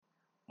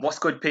What's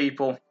good,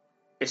 people?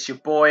 It's your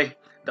boy,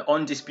 the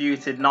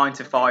undisputed 9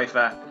 to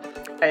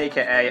 5er,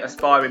 aka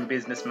aspiring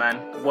businessman,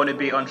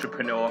 wannabe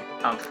entrepreneur,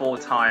 and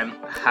full-time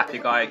happy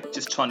guy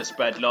just trying to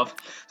spread love.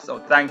 So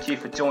thank you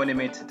for joining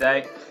me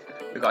today.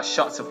 We've got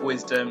shots of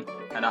wisdom,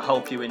 and I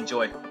hope you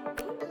enjoy.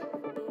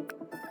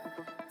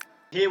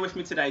 Here with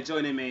me today,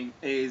 joining me,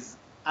 is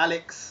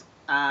Alex,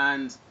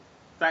 and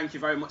thank you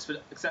very much for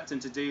accepting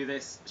to do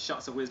this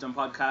Shots of Wisdom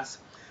podcast.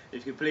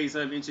 If you could please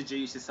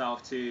introduce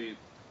yourself to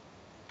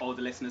all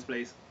the listeners,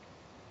 please.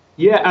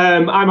 Yeah,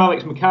 I'm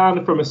Alex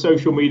McCann from a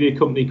social media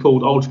company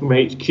called Ultra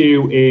HQ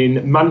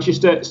in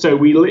Manchester. So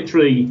we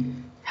literally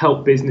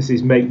help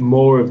businesses make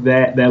more of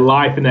their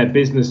life and their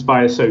business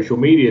via social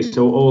media.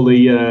 So all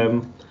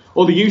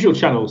the usual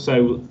channels,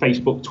 so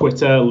Facebook,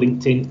 Twitter,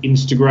 LinkedIn,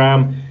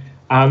 Instagram,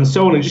 and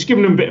so on, and just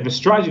giving them a bit of a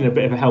strategy and a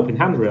bit of a helping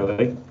hand,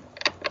 really.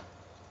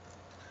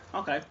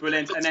 Okay,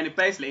 brilliant. And then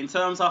basically, in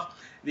terms of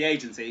the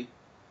agency,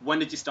 when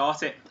did you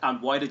start it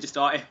and why did you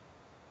start it?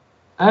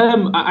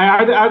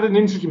 I had an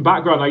interesting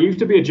background. I used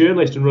to be a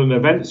journalist and run an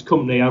events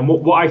company, and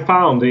what I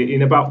found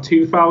in about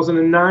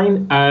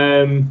 2009,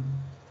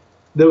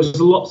 there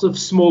was lots of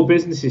small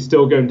businesses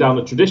still going down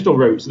the traditional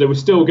route. So they were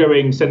still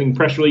sending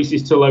press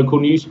releases to a local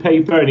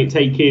newspaper, and it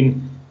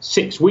taking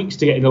 6 weeks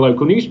to get in the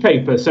local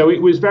newspaper. So it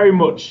was very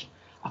much,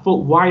 I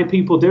thought, why are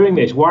people doing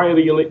this? Why are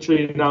you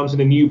literally announcing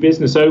a new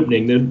business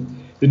opening?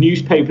 The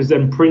newspaper's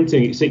then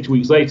printing it 6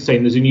 weeks later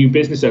saying there's a new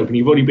business opening.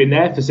 You've already been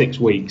there for 6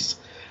 weeks.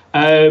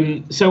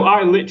 So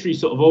I literally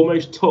sort of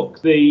almost took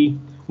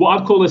what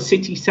I'd call a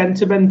city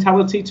centre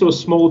mentality to a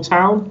small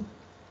town.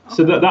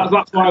 So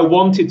that's why I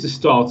wanted to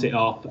start it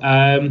off.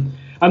 And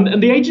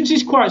the agency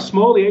is quite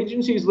small. The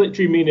agency is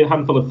literally me and a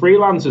handful of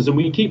freelancers, and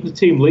we keep the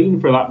team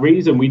lean for that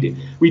reason.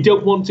 We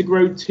don't want to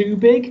grow too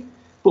big,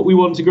 but we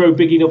want to grow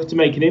big enough to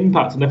make an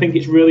impact. And I think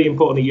it's really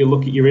important that you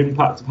look at your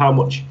impact of how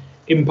much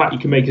impact you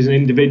can make as an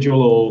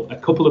individual or a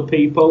couple of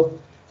people.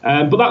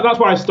 But that's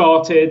why I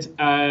started.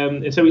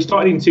 And so we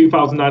started in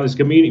 2009 as a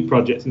community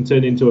project and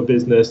turned into a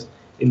business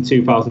in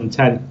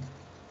 2010.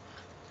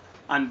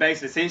 And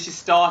basically, since you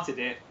started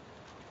it,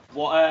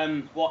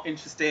 what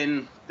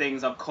interesting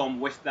things have come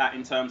with that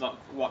in terms of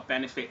what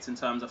benefits in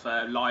terms of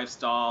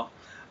lifestyle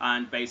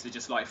and basically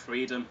just like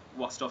freedom?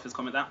 What stuff has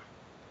come with that?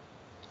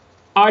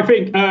 I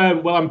think,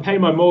 I'm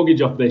paying my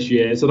mortgage off this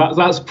year, so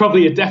that's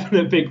probably a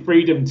definite big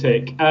freedom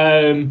tick.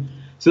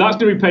 So that's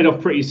going to be paid off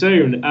pretty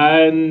soon.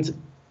 And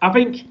I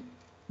think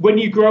when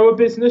you grow a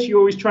business, you're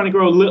always trying to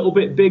grow a little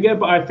bit bigger.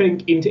 But I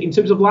think in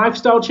terms of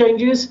lifestyle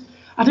changes,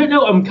 I don't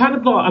know. I'm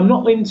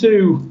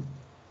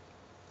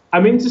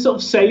into sort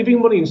of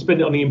saving money and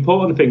spending it on the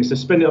important things. So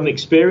spend it on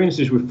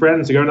experiences with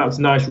friends, so going out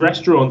to nice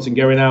restaurants and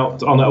going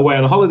out away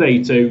on a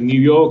holiday to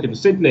New York and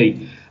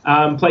Sydney,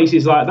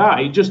 places like that.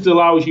 It just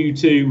allows you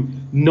to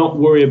not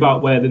worry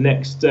about where the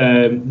next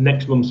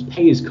month's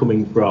pay is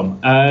coming from.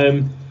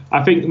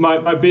 I think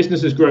my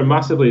business has grown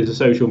massively as a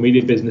social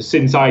media business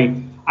since I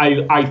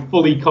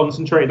fully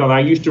concentrated on. I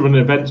used to run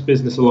an events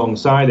business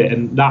alongside it,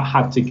 and that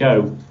had to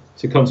go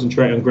to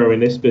concentrate on growing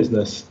this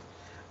business.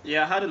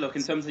 Yeah, I had a look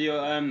in terms of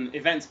your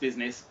events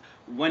business.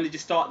 When did you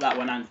start that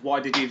one, and why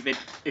did you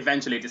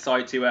eventually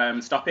decide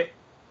to stop it?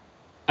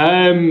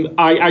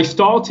 I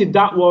started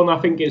that one, I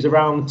think it was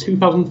around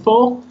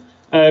 2004.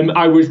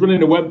 I was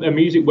running a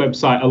music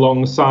website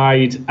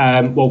alongside,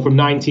 from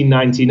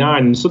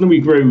 1999, and suddenly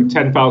we grew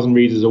 10,000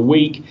 readers a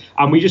week,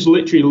 and we just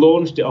literally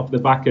launched it off the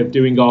back of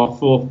doing our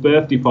 4th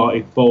birthday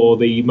party for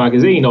the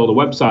magazine or the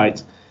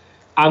website.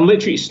 And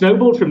literally it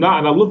snowballed from that,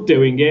 and I loved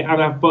doing it.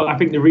 But I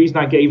think the reason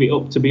I gave it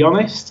up, to be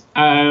honest,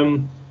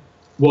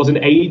 was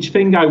an age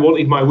thing. I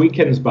wanted my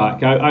weekends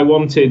back. I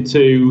wanted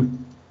to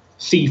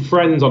see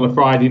friends on a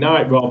Friday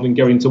night rather than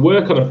going to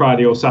work on a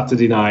Friday or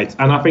Saturday night.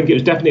 And I think it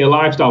was definitely a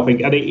lifestyle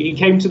thing. And it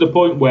came to the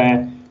point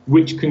where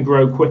which can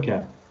grow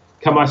quicker?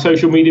 Can my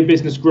social media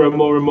business grow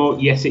more and more?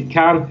 Yes, it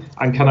can.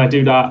 And can I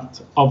do that,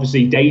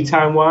 obviously,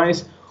 daytime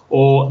wise?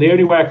 Or the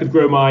only way I could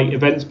grow my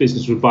events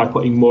business was by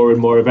putting more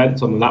and more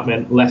events on, and that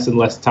meant less and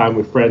less time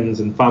with friends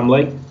and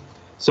family.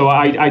 So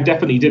I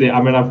definitely did it.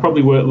 I mean, I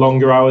probably work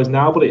longer hours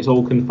now, but it's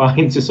all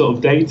confined to sort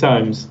of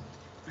daytimes.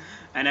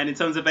 And then in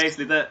terms of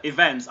basically the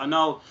events, I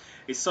know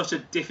it's such a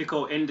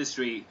difficult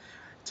industry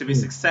to be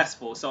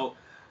successful. So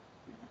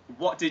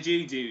what did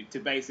you do to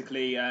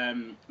basically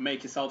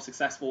make yourself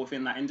successful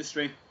within that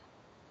industry?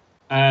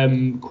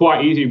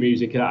 Quite easy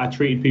music. I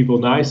treated people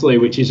nicely,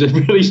 which is a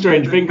really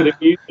strange thing for the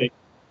music.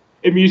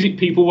 In music,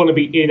 people want to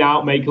be in,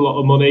 out, make a lot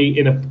of money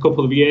in a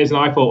couple of years. And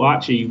I thought, well,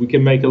 actually, we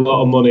can make a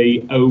lot of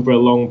money over a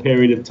long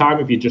period of time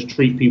if you just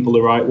treat people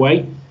the right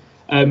way.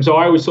 So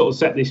I always sort of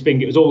set this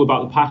thing. It was all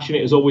about the passion.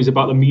 It was always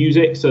about the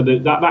music. So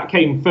that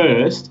came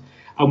first.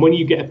 And when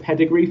you get a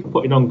pedigree for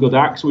putting on good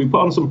acts, we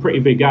put on some pretty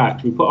big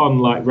acts. We put on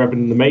like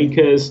Reverend and the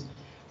Makers.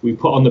 We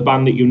put on the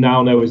band that you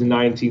now know as in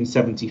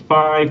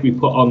 1975. We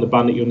put on the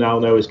band that you now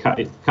know as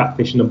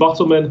Catfish and the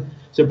Bottlemen.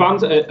 So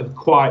bands are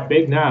quite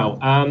big now.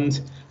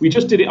 And we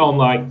just did it on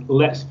like,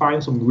 let's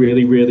find some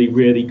really, really,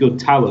 really good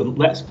talent.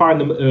 Let's find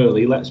them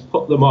early. Let's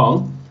put them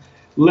on.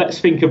 let's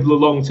think of the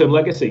long-term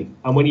legacy.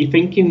 And when you're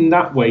thinking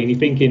that way, and you're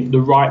thinking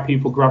the right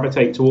people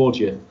gravitate towards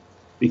you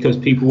because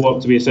people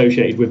want to be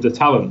associated with the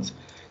talent.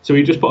 So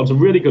we just put on some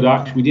really good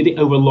acts. We did it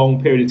over a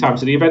long period of time.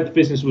 So the event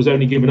business was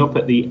only given up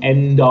at the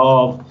end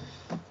of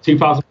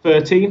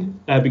 2013,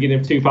 beginning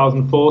of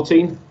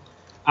 2014.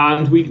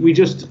 And we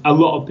just, a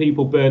lot of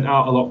people burnt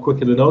out a lot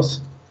quicker than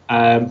us.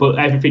 But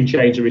everything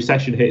changed. The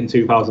recession hit in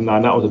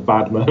 2009. That was a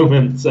bad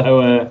moment.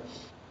 So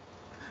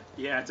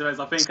yeah, to us,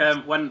 I think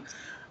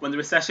when the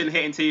recession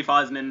hit in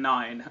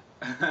 2009,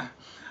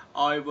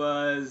 I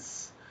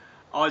was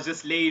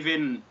just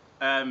leaving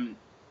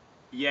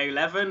year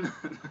 11.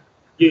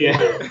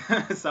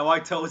 Yeah. So I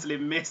totally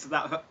missed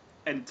that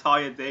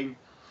entire thing.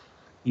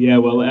 Yeah,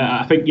 well,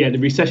 I think the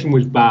recession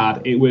was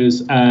bad. It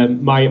was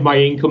my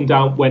income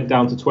went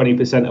down to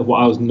 20% of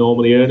what I was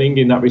normally earning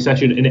in that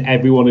recession, and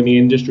everyone in the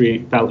industry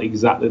felt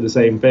exactly the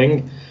same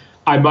thing.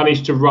 I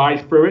managed to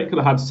ride through it because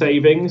I had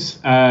savings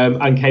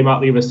and came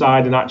out the other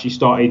side and actually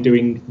started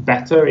doing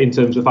better in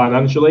terms of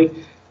financially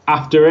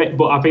after it.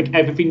 But I think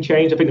everything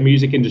changed. I think the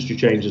music industry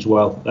changed as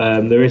well.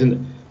 There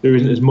isn't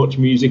as much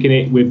music in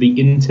it with the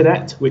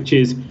internet, which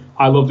is,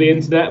 I love the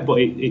internet, but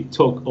it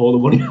took all the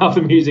money out of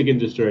the music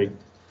industry.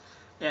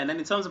 Yeah, and then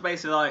in terms of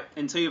basically like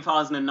in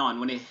 2009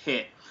 when it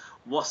hit,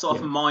 what sort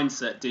of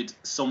mindset did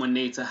someone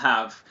need to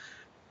have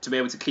to be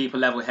able to keep a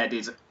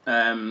level-headed,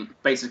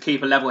 basically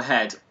keep a level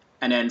head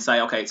and then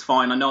say, okay, it's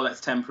fine, I know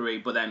that's temporary,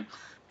 but then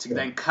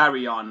then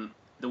carry on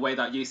the way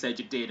that you said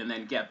you did and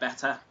then get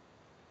better?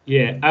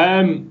 Yeah,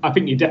 I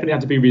think you definitely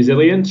had to be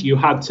resilient. You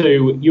had to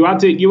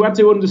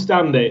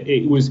understand that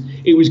it was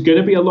going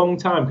to be a long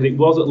time, because it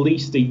was at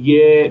least a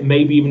year,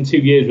 maybe even 2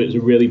 years, but it was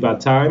a really bad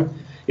time.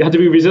 You had to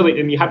be resilient,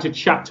 and you had to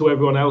chat to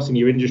everyone else in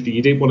your industry.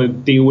 You didn't want to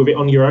deal with it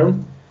on your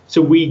own.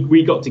 So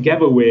we got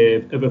together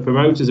with other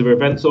promoters, other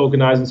events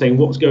organisers, and saying,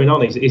 what's going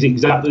on? Is it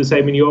exactly the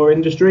same in your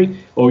industry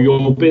or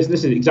your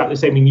business? Is it exactly the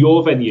same in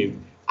your venue?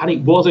 And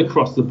it was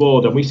across the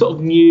board. And we sort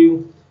of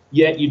knew,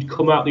 you'd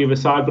come out the other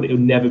side, but it would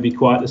never be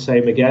quite the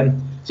same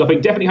again. So I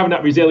think definitely having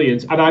that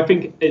resilience. And I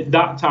think at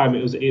that time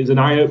it was an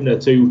eye-opener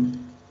to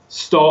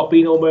start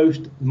being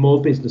almost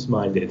more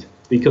business-minded,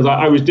 because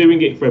I was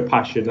doing it for a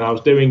passion, and I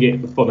was doing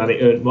it for fun, and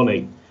it earned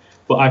money.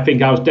 But I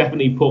think I was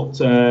definitely put,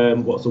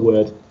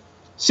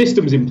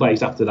 systems in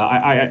place after that.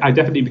 I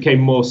definitely became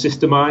more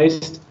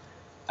systemized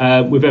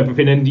with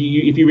everything. And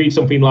if you read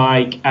something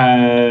like,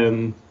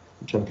 I'm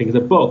trying to think of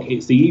the book,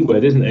 it's the E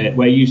word, isn't it?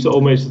 Where you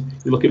you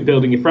look at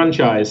building a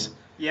franchise.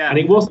 Yeah. And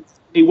it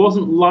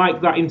wasn't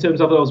like that in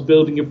terms of I was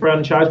building a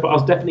franchise, but I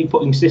was definitely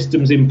putting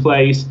systems in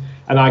place,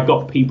 and I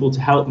got people to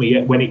help me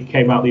when it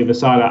came out the other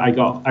side. I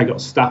got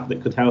staff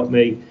that could help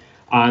me,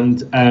 and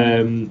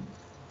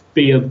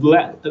be a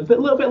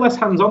little bit less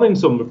hands-on in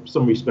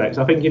some respects.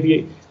 I think if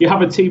you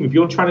have a team, if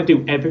you're trying to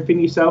do everything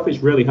yourself, it's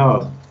really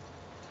hard.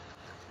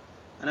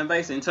 And then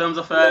basically, in terms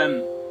of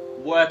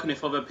working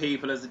with other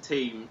people as a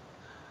team,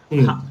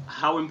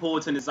 how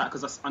important is that?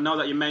 Because I know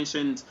that you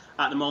mentioned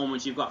at the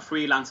moment you've got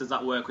freelancers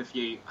that work with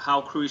you. How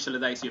crucial are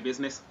they to your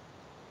business?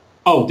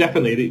 Oh,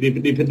 definitely.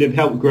 They've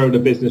helped grow the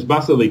business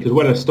massively, because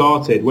when I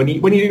started, when you're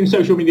doing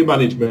social media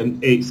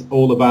management, it's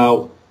all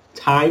about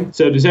time.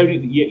 So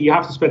you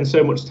have to spend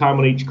so much time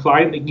on each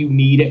client that you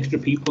need extra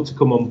people to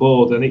come on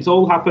board, and it's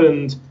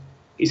happened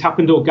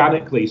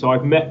organically. So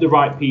I've met the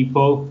right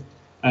people.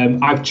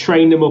 I've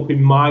trained them up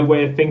in my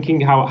way of thinking,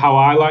 how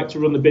I like to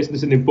run the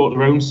business, and they've brought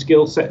their own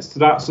skill sets to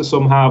that. So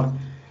some have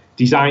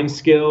design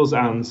skills,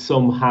 and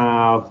some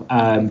have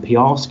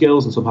PR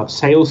skills, and some have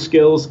sales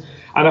skills.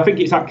 And I think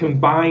it's that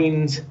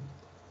combined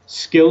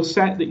skill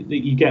set that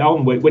you get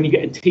on with. When you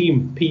get a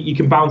team, you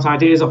can bounce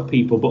ideas off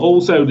people, but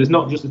also there's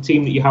not just the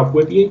team that you have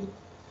with you,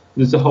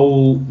 there's the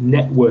whole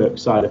network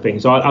side of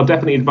things. So I'll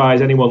definitely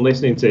advise anyone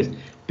listening to this,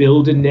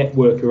 build a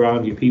network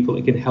around you, people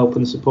that can help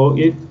and support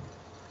you.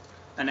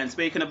 And then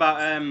speaking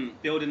about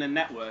building a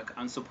network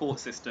and support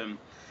system,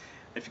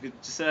 if you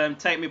could just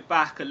take me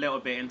back a little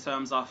bit in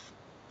terms of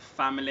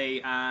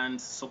family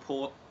and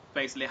support,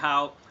 basically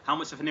how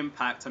much of an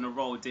impact and a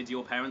role did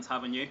your parents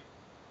have on you?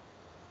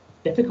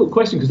 Difficult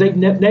question, because they've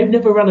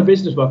never ran a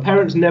business. My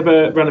parents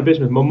never ran a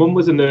business. My mum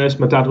was a nurse,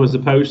 my dad was a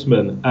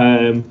postman.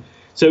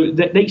 So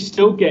they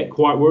still get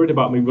quite worried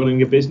about me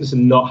running a business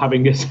and not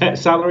having a set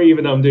salary,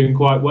 even though I'm doing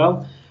quite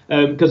well,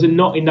 because they're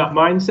not in that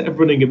mindset of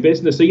running a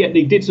business. So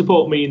they did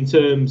support me in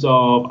terms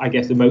of, I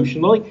guess,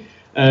 emotionally.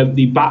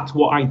 They backed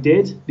what I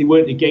did. They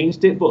weren't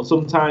against it, but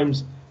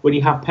sometimes when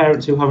you have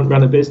parents who haven't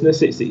run a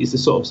business, it's the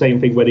sort of same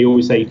thing where they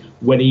always say,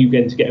 when are you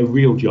going to get a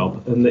real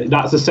job? And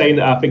that's the saying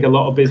that I think a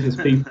lot of business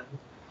people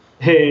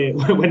hear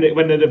when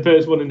they're the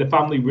first one in the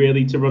family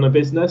really to run a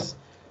business.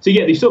 So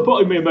they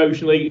supported me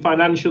emotionally.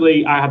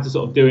 Financially, I had to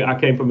sort of do it. I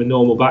came from a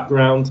normal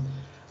background.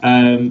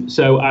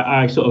 So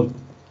I sort of,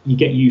 you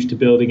get used to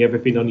building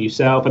everything on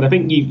yourself. And I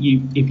think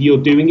if you're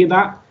doing it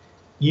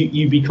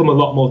you become a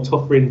lot more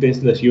tougher in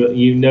business.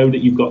 You know that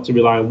you've got to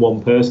rely on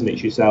one person,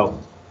 it's yourself.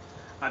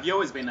 Have you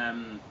always been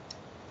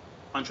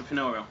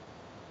entrepreneurial?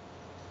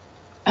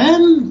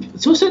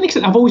 To a certain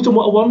extent, I've always done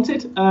what I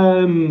wanted.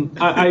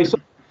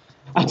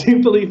 I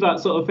do believe that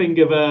sort of thing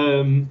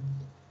of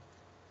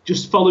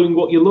just following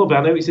what you love.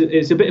 I know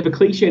it's a bit of a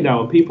cliche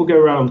now, and people go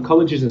around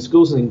colleges and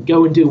schools and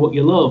go and do what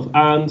you love.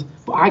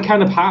 But I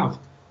kind of have.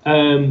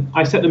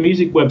 I set the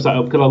music website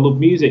up because I love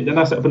music. Then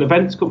I set up an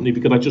events company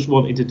because I just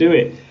wanted to do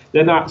it.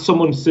 Then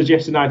someone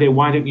suggested an idea,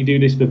 why don't you do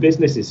this for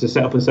businesses, to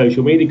set up a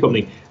social media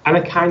company? And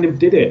I kind of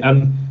did it.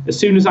 And as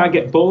soon as I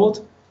get bored,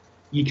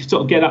 you can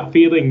sort of get that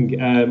feeling,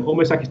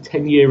 almost like a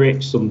 10-year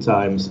itch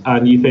sometimes.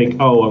 And you think,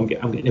 oh, I'm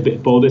getting a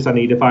bit bored of this. I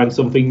need to find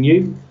something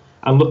new.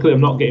 And luckily,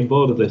 I'm not getting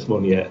bored of this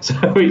one yet.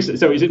 So it's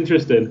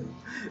interesting.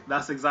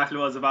 That's exactly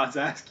what I was about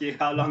to ask you.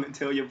 How long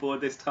until you're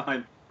bored this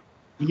time?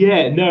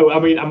 Yeah, no, I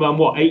mean, I'm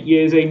what, 9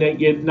 years in,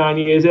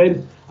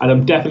 and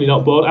I'm definitely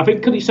not bored. I think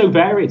because it's so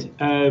varied.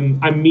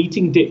 I'm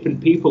meeting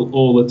different people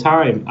all the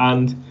time,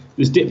 and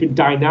there's different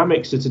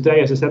dynamics. So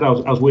today, as I said, I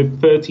was with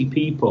 30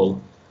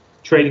 people,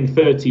 training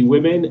 30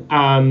 women,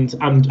 and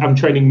I'm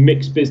training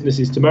mixed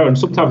businesses tomorrow. And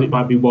sometimes it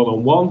might be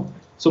one-on-one,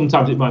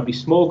 sometimes it might be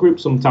small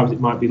groups, sometimes it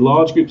might be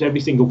large groups. Every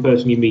single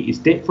person you meet is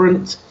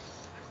different.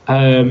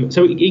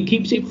 So it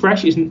keeps it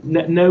fresh. It's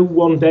no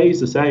one day is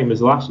the same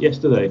as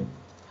yesterday.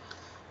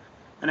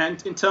 And then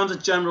in terms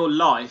of general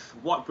life,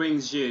 what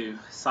brings you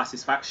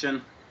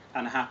satisfaction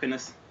and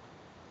happiness?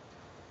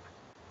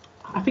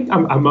 I think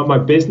my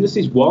business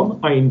is one.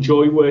 I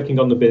enjoy working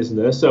on the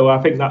business, so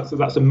I think that's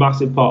a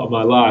massive part of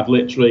my life.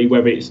 Literally,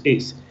 whether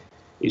it's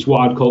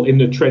what I'd call in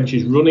the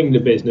trenches running the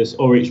business,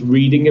 or it's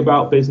reading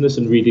about business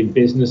and reading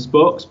business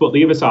books. But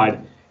the other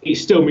side,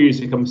 it's still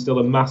music. I'm still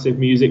a massive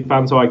music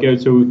fan, so I go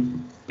to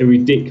a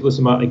ridiculous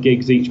amount of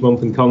gigs each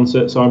month and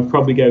concerts. So I'm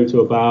probably go to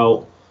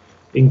about,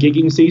 in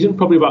gigging season,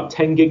 probably about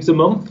 10 gigs a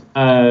month,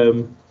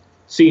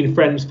 seeing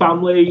friends,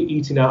 family,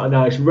 eating out at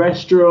nice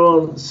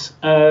restaurants.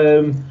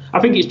 I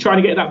think it's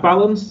trying to get that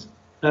balance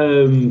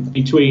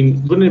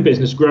between running a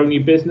business, growing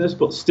your business,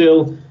 but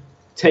still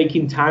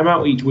taking time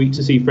out each week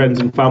to see friends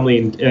and family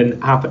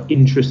and have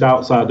interest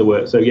outside the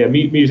work. So yeah,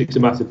 music's a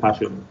massive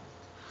passion.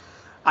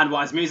 And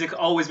what, has music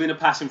always been a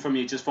passion from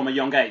you, just from a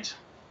young age?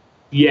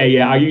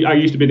 Yeah. I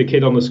used to be the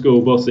kid on the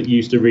school bus that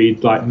used to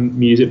read like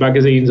music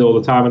magazines all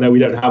the time. I know we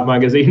don't have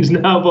magazines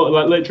now, but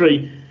like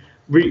literally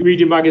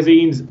reading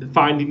magazines,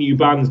 finding new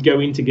bands,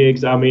 going to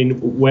gigs. I mean,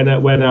 when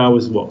I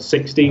was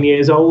 16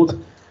 years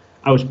old,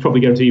 I was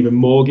probably going to even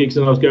more gigs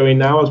than I was going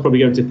now. I was probably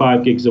going to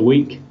 5 gigs a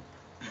week,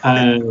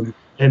 and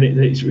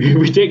it's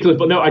ridiculous.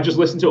 But no, I just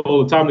listen to it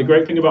all the time. The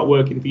great thing about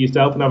working for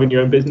yourself and having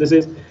your own business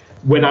is,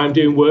 when I'm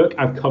doing work,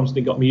 I've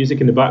constantly got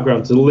music in the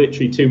background. So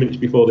literally 2 minutes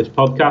before this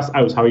podcast,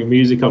 I was having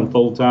music on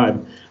full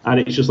time. And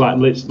it's just like,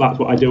 that's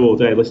what I do all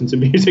day, listen to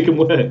music and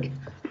work.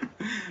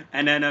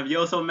 And then you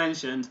also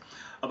mentioned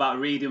about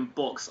reading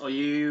books. Are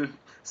you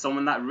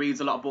someone that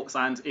reads a lot of books?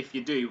 And if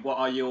you do, what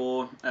are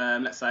your,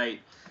 let's say,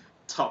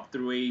 top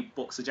 3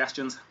 book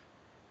suggestions?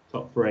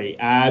 Top 3.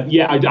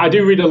 Yeah, I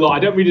do read a lot. I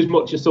don't read as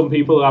much as some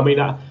people. I mean,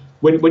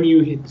 when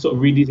you sort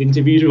of read these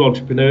interviews with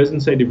entrepreneurs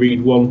and say they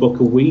read 1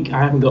 book a week, I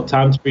haven't got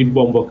time to read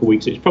 1 book a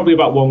week, so it's probably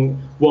about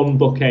one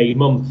book a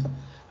month.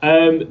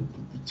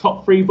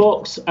 Top 3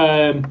 books,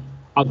 I'm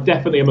a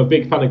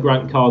big fan of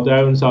Grant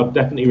Cardone, so I'd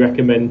definitely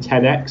recommend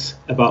 10x,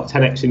 about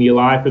 10x in your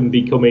life and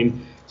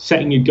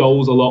setting your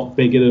goals a lot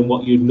bigger than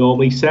what you'd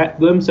normally set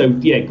them. So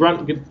yeah,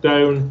 Grant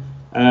Cardone,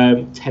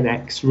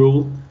 10x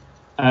rule.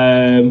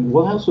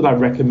 What else would I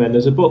recommend?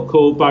 There's a book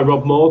by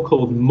Rob Moore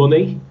called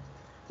Money,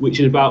 which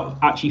is about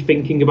actually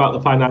thinking about the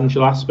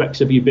financial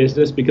aspects of your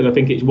business, because I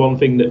think it's one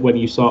thing that when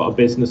you start a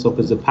business up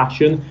as a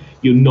passion,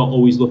 you're not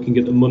always looking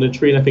at the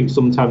monetary, and I think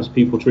sometimes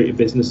people treat a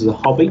business as a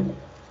hobby.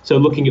 So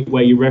looking at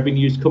where your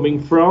revenue is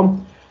coming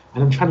from,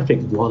 and I'm trying to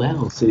think what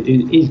else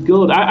is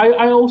good.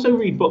 I also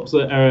read books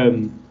that are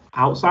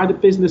outside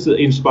of business that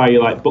inspire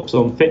you, like books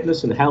on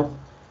fitness and health,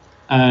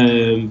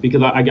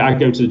 because I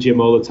go to the gym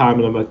all the time,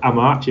 and I'm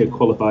actually a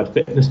qualified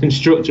fitness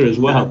instructor as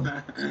well.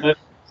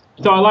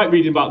 So I like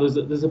reading about,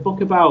 there's a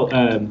book about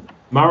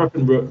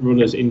marathon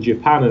runners in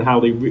Japan and how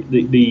they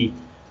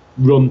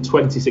run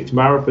 26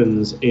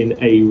 marathons in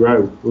a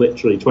row,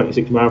 literally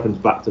 26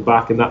 marathons back to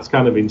back, and that's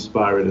kind of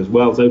inspiring as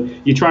well. So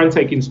you try and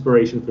take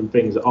inspiration from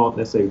things that aren't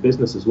necessarily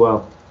business as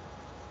well.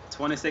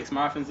 26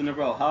 marathons in a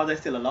row. How are they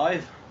still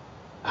alive?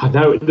 I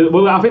know.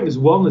 Well, I think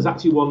there's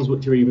actually ones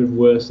which are even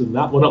worse than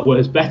that. Well, not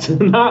worse, better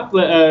than that.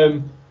 But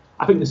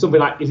I think there's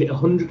something like, is it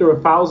 100 or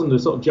 1,000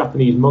 of sort of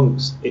Japanese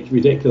monks? It's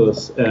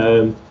ridiculous.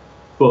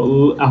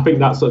 But I think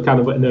that's kind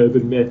of an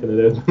urban myth and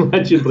an urban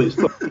legend, but it's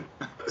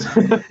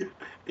fun.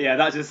 Yeah,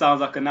 that just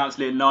sounds like an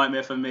absolute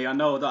nightmare for me. I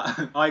know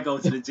that I go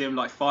to the gym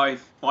like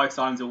five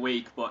times a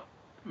week, but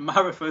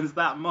marathons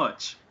that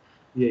much?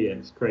 Yeah,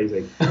 it's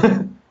crazy.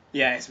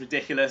 Yeah, it's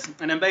ridiculous.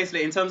 And then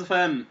basically, in terms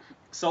of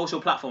social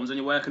platforms, when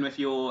you're working with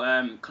your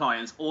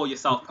clients or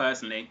yourself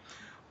personally,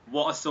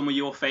 what are some of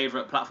your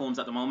favourite platforms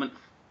at the moment?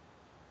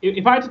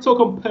 If I had to talk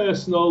on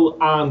personal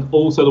and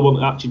also the one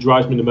that actually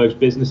drives me the most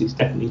business, it's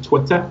definitely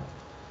Twitter.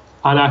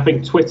 And I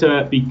think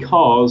Twitter,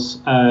 because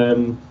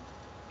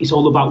it's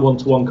all about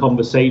one-to-one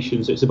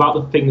conversations. So it's about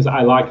the things that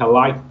I like. I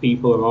like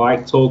people and I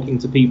like talking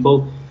to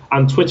people.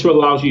 And Twitter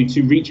allows you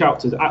to reach out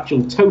to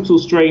actual total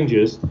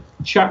strangers,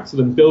 chat to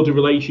them, build a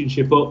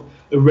relationship up,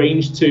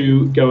 arrange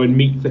to go and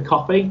meet for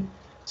coffee.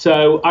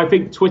 So I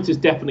think Twitter's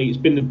definitely, it's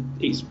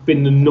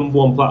been the number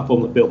one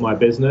platform that built my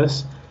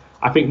business.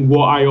 I think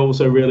what I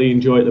also really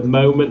enjoy at the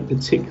moment,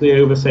 particularly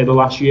over, say, the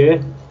last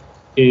year,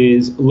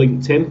 is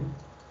LinkedIn.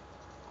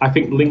 I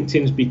think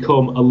LinkedIn's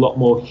become a lot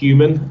more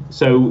human.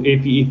 So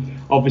if you,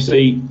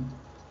 obviously,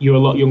 you're a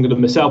lot younger than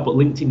myself, but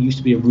LinkedIn used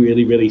to be a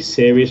really, really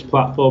serious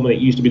platform, and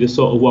it used to be the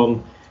sort of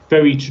one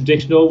very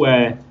traditional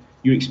where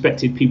you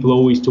expected people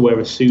always to wear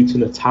a suit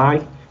and a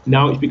tie.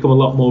 Now it's become a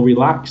lot more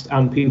relaxed,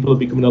 and people are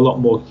becoming a lot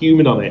more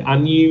human on it.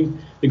 And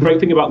the great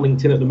thing about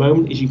LinkedIn at the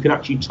moment is you can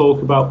actually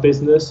talk about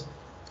business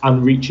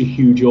and reach a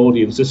huge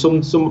audience. So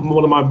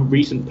one of my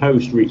recent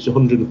posts reached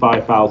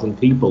 105,000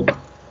 people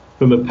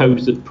from a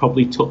post that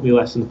probably took me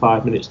less than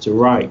 5 minutes to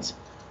write.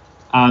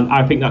 And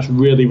I think that's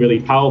really,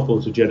 really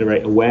powerful to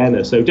generate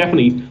awareness. So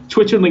definitely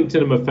Twitter and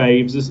LinkedIn are my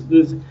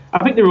faves.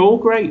 I think they're all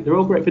great. They're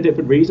all great for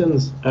different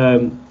reasons.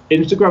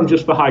 Instagram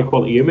just for high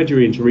quality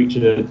imagery and to reach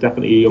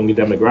definitely a younger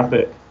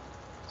demographic.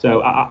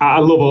 So I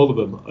love all of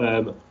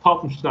them.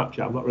 Apart from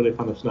Snapchat, I'm not really a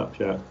fan of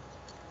Snapchat.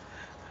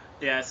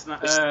 Yeah,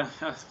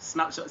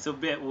 Snapchat's a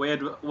bit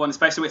weird one,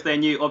 especially with their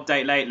new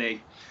update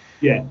lately.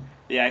 Yeah.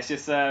 Yeah, it's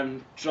just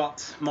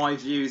dropped my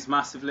views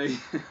massively.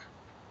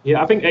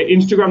 Yeah, I think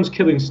Instagram's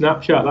killing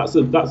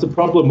Snapchat. That's the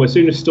problem. As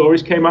soon as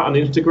stories came out on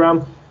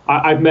Instagram,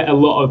 I've met a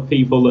lot of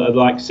people that are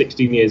like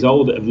 16 years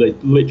old that have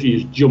literally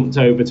just jumped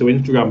over to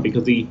Instagram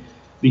because they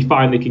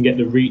find they can get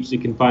the reach, they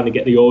can finally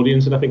get the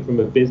audience. And I think from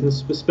a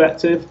business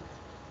perspective,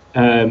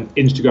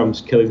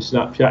 Instagram's killing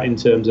Snapchat in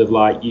terms of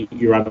like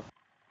your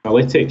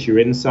analytics, your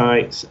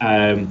insights,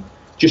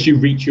 just you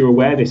reach, your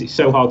awareness. It's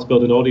so hard to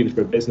build an audience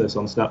for a business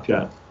on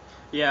Snapchat.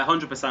 Yeah,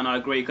 100% I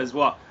agree, because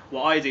what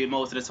I do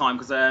most of the time,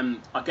 because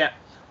I get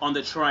on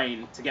the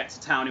train to get to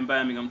town in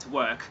Birmingham to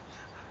work,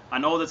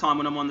 and all the time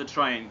when I'm on the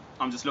train,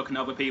 I'm just looking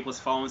at other people's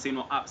phones, seeing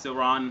what apps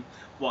they're on,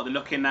 what they're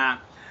looking at,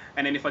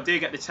 and then if I do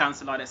get the chance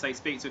to, like, let's say,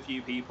 speak to a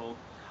few people,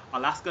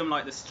 I'll ask them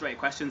like the straight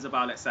questions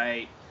about, let's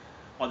say,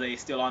 are they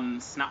still on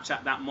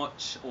Snapchat that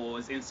much, or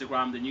is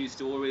Instagram the new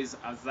stories,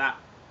 as that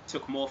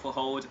took more for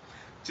hold,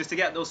 just to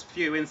get those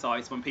few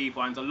insights from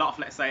people. And a lot of,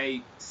 let's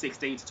say,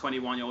 16 to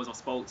 21 year olds I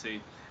spoke to,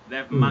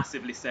 they've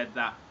massively said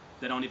that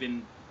they don't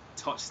even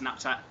touch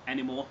Snapchat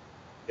anymore.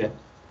 Yeah,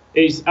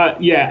 it's I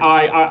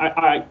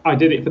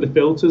did it for the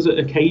filters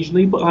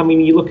occasionally, but I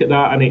mean, you look at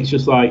that and it's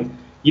just like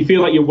you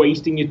feel like you're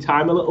wasting your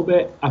time a little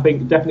bit. I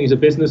think definitely as a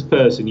business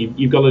person,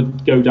 you've got to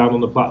go down on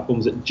the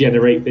platforms that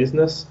generate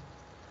business.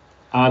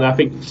 And I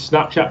think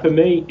Snapchat for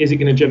me, is it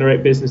going to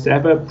generate business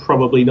ever?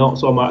 Probably not.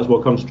 So I might as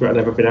well concentrate on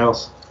everything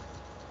else.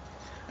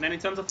 And then in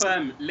terms of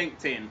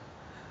LinkedIn,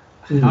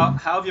 how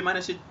have you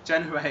managed to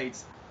generate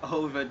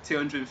over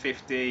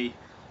 250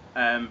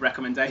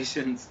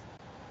 recommendations?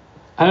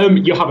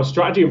 You have a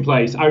strategy in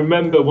place. I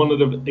remember one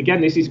of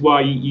again, this is why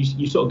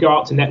you sort of go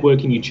out to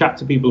network and you chat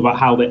to people about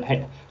how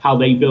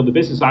they build the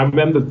business. I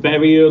remember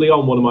very early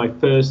on, one of my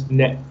first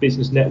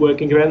business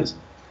networking events,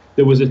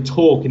 there was a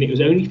talk and it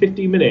was only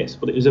 15 minutes,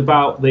 but it was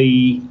about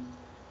the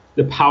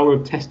power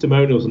of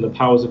testimonials and the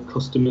powers of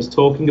customers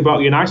talking about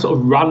you. And I sort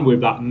of ran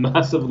with that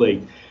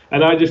massively.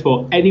 And I just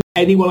thought,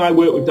 anyone I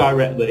work with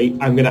directly,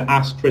 I'm going to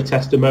ask for a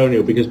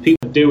testimonial, because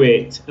people do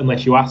it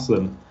unless you ask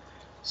them.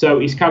 So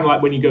it's kind of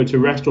like when you go to a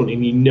restaurant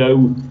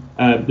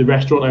and the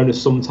restaurant owner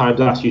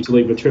sometimes asks you to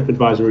leave a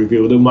TripAdvisor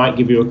review, or they might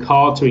give you a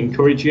card to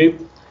encourage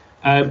you.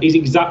 It's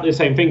exactly the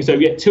same thing. So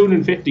you get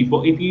 250,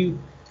 but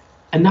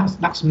and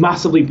that's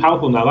massively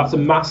powerful now. That's a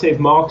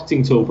massive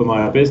marketing tool for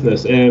my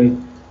business.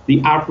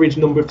 The average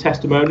number of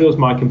testimonials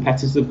my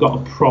competitors have got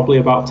are probably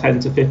about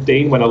 10 to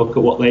 15 when I look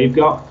at what they've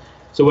got.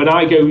 So when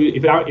I go,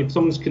 if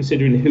someone's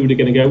considering who they're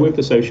going to go with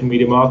for social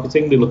media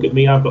marketing, they look at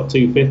me, I've got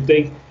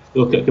 250. They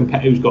look at a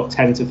competitor who's got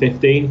 10 to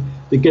 15.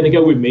 They're going to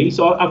go with me.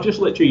 So I've just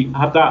literally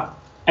had that.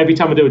 Every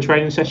time I do a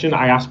training session,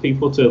 I ask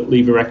people to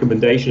leave a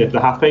recommendation if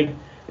they're happy.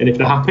 And if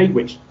they're happy,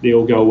 which they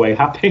all go away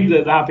happy,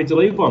 they're happy to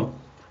leave one.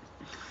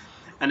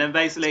 And then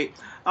basically,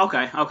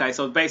 okay.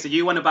 So basically,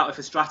 you went about with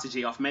a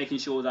strategy of making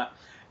sure that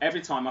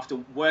every time after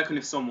working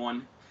with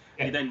someone,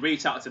 you then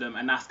reach out to them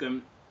and ask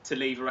them to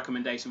leave a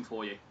recommendation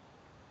for you.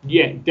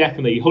 Yeah,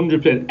 definitely,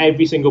 100%.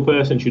 Every single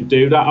person should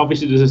do that.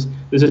 Obviously,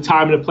 there's a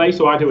time and a place.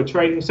 So I do a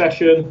training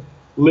session.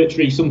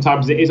 Literally,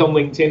 sometimes it is on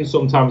LinkedIn,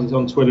 sometimes it's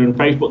on Twitter and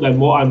Facebook. Then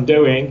what I'm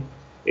doing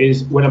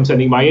is when I'm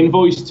sending my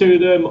invoice to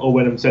them or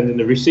when I'm sending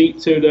the receipt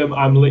to them,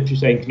 I'm literally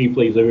saying, can you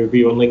please leave a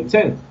review on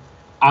LinkedIn?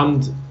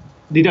 And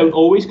they don't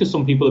always, because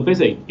some people are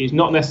busy. It's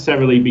not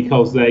necessarily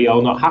because they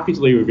are not happy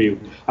to leave a review.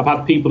 I've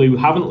had people who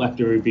haven't left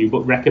a review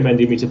but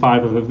recommended me to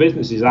 5 other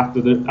businesses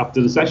after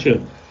the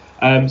session.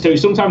 So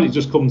sometimes it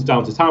just comes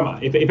down to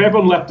time. If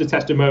everyone left a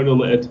testimonial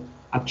that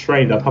I'd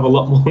trained, I'd have a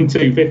lot more than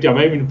 250. I'm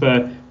aiming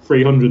for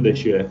 300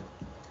 this year.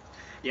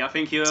 Yeah, I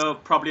think you're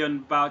probably on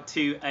about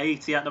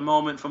 280 at the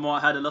moment from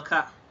what I had a look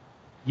at.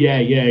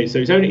 Yeah. So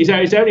it's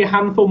only a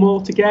handful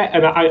more to get,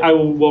 and I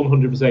will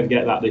 100%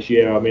 get that this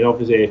year. I mean,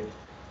 obviously,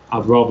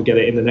 I'd rather get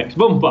it in the next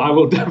month, but I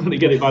will definitely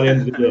get it by the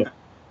end of the year.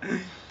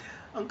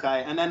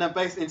 Okay, and then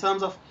based in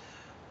terms of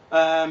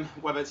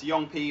whether it's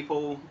young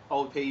people,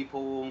 old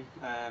people,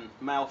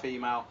 male,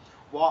 female,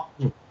 what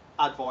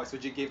advice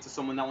would you give to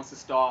someone that wants to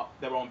start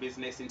their own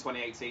business in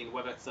 2018,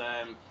 whether it's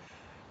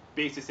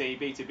B2C,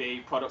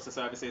 B2B, products or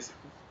services?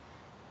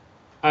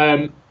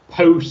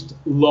 Post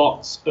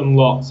lots and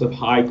lots of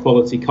high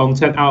quality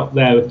content out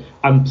there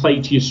and play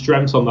to your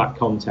strengths on that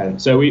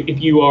content. So if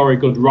you are a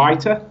good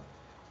writer,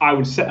 I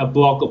would set a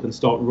blog up and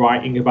start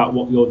writing about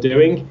what you're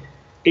doing.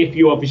 If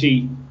you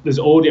obviously, there's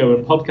audio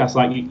and podcasts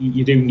like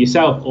you're doing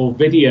yourself, or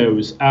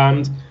videos,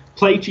 and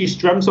play to your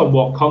strengths on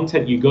what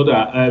content you're good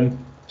at.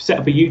 Set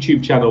up a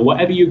YouTube channel,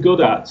 whatever you're good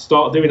at,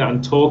 start doing that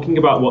and talking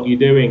about what you're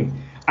doing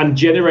and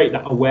generate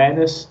that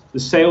awareness. The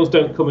sales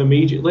don't come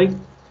immediately,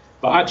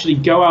 but actually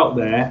go out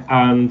there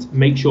and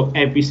make sure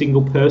every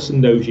single person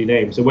knows your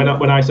name. So when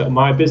I set up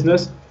my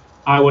business,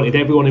 I wanted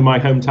everyone in my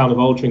hometown of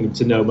Altrincham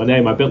to know my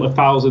name. I built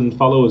 1,000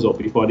 followers up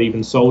before I'd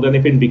even sold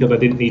anything, because I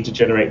didn't need to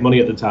generate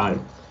money at the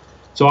time.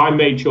 So I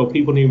made sure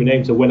people knew my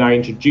name. So when I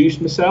introduced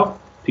myself,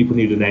 people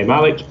knew the name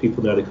Alex,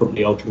 people know the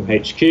company Altrincham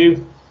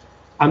HQ.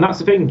 And that's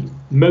the thing,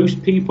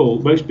 most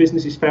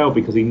businesses fail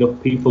because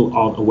enough people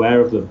aren't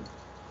aware of them.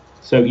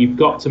 So you've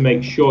got to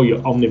make sure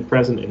you're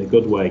omnipresent in a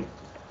good way.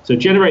 So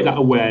generate that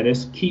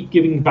awareness, keep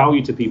giving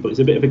value to people. It's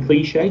a bit of a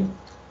cliche,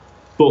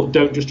 but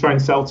don't just try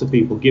and sell to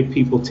people. Give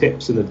people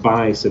tips and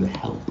advice and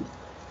help.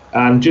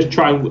 And just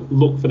try and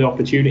look for the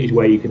opportunities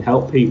where you can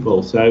help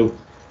people. So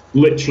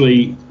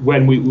literally,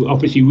 when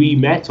we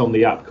met on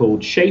the app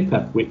called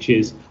Shaper, which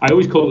is, I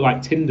always call it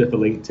like Tinder for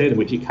LinkedIn,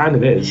 which it kind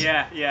of is.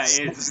 Yeah,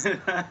 it is.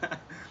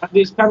 And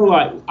it's kind of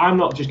like, I'm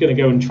not just going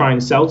to go and try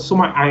and sell to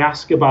someone. I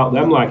ask about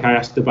them like I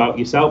asked about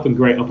yourself, and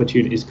great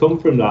opportunities come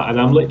from that.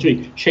 And I'm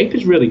literally,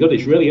 Shaper's really good.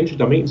 It's really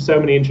interesting. I'm meeting so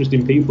many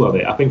interesting people on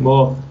it. I think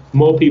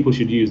more people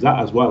should use that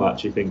as well,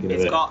 actually, thinking of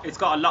it. It's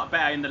got a lot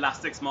better in the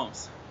last 6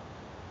 months.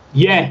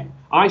 Yeah,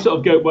 I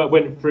sort of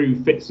went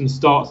through fits and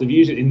starts of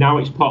using it, and now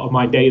it's part of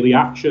my daily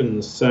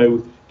actions.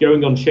 So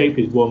going on Shape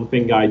is one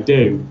thing I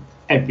do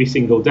every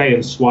single day,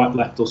 and swipe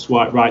left or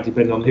swipe right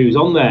depending on who's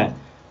on there.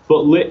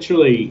 But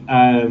literally,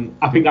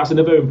 I think that's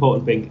another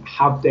important thing.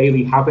 Have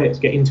daily habits,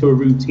 get into a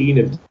routine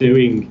of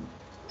doing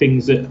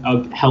things that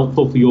are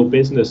helpful for your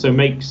business. So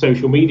make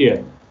social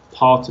media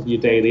part of your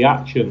daily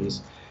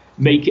actions.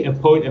 Make it a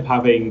point of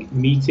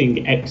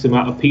meeting X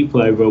amount of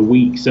people over a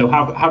week. So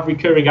have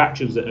recurring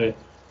actions that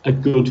are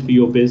good for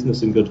your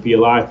business and good for your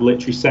life.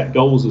 Literally set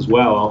goals as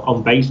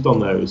well based on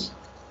those,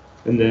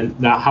 and then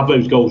have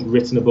those goals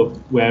written above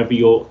wherever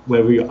your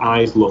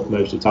eyes look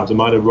most of the time. So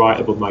mine are right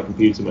above my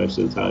computer most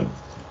of the time.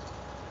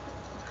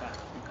 Okay.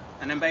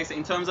 And then basically,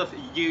 in terms of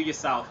you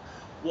yourself,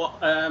 what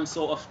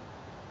sort of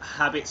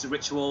habits,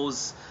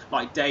 rituals,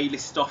 like daily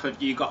stuff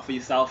have you got for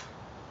yourself?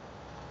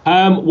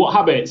 What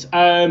habits?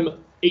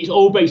 It's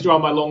all based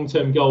around my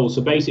long-term goals.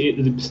 So basically,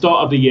 at the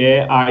start of the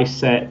year, I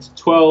set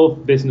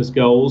 12 business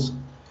goals,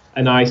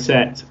 and I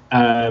set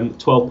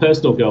 12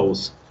 personal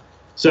goals.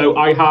 So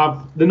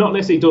they're not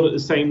necessarily done at the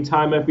same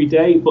time every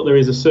day, but there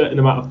is a certain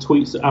amount of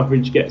tweets that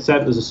average get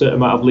sent. There's a certain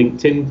amount of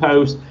LinkedIn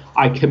posts.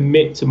 I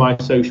commit to my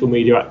social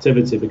media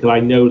activity because I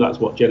know that's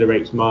what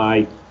generates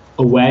my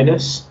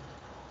awareness.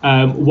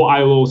 What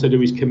I will also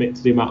do is commit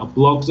to the amount of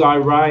blogs I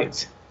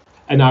write,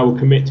 and I will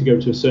commit to go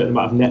to a certain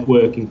amount of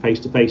networking,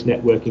 face-to-face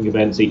networking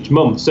events each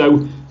month.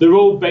 So they're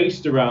all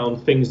based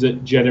around things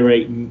that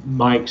generate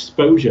my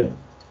exposure.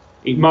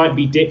 It might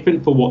be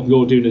different for what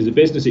you're doing as a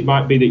business. It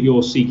might be that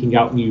you're seeking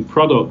out new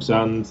products,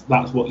 and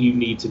that's what you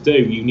need to do.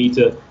 You need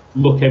to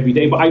look every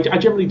day. But I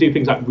generally do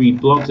things like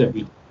read blogs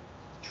every day.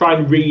 Try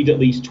and read at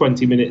least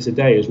 20 minutes a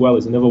day as well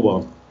as another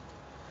one.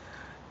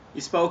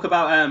 You spoke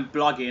about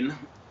blogging.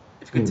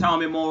 If you could tell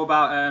me more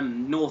about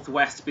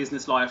Northwest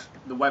Business Life,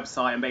 the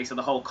website, and basically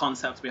the whole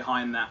concept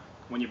behind that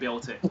when you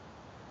built it.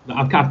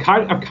 I've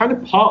kind of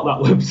parked that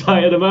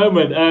website at the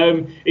moment.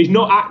 It's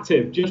not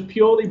active, just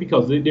purely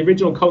because the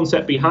original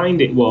concept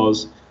behind it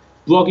was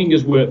blogging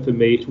has worked for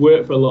me. It's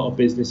worked for a lot of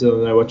businesses. I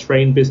know I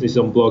train businesses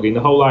on blogging.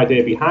 The whole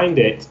idea behind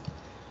it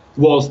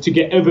was to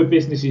get other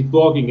businesses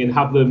blogging and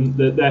have them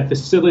their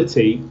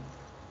facility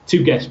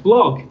to guest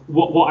blog.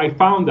 What I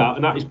found out,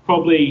 and that is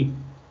probably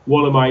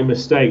one of my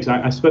mistakes,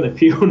 I spent a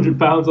few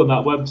 £100s on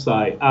that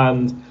website,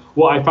 and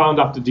what I found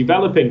after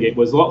developing it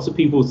was lots of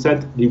people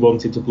said they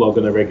wanted to blog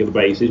on a regular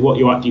basis. What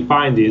you actually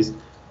find is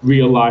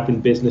real life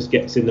and business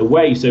gets in the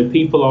way, so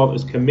people aren't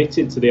as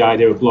committed to the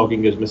idea of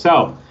blogging as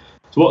myself.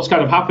 So what's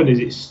kind of happened is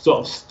it's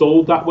sort of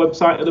stalled that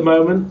website at the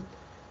moment,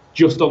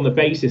 just on the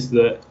basis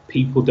that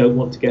people don't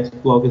want to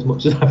guest blog as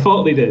much as I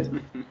thought they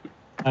did.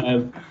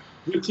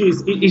 Which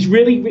is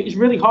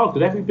really hard,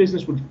 because every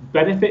business would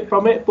benefit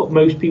from it, but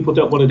most people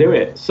don't want to do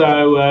it.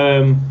 So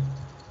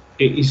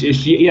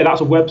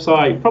that's a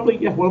website. Probably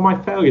one of my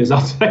failures,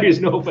 I'll say, is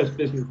Northwest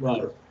Business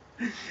Life.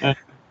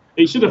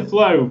 It should have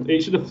flown.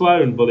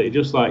 But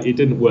it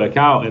didn't work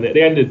out. And at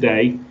the end of the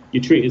day,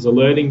 you treat it as a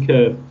learning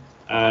curve.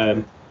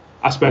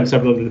 I spent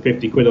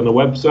 750 quid on a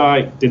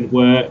website, didn't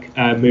work,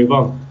 move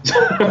on.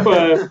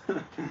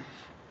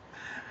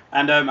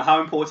 And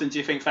how important do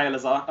you think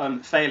failures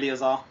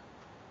are?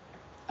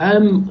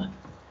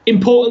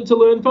 Important to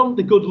learn from,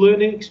 the good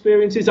learning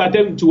experiences. I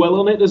don't dwell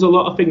on it. There's a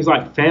lot of things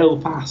like fail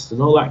fast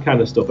and all that kind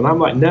of stuff. And I'm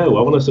like, no,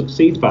 I want to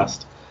succeed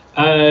fast.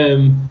 Yeah,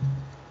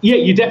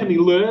 you definitely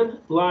learn.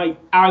 Like,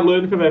 I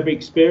learn from every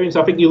experience.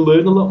 I think you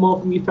learn a lot more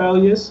from your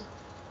failures.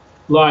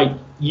 Like,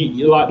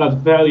 like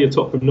that failure I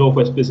took from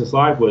Northwest Business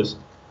Live was,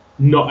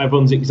 not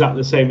everyone's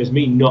exactly the same as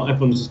me. Not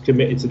everyone's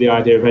committed to the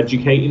idea of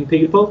educating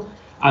people.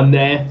 And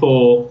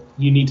therefore,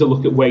 you need to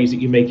look at ways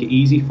that you make it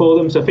easy for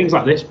them. So things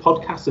like this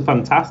podcast are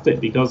fantastic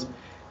because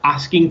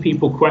asking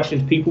people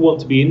questions, people want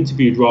to be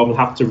interviewed rather than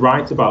have to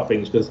write about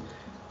things, because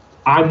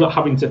I'm not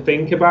having to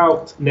think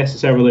about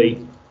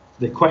necessarily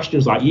the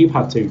questions like you've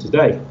had to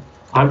today.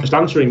 I'm just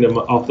answering them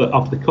off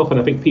the cuff, and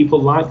I think people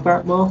like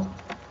that more.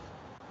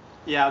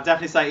 Yeah, I'll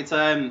definitely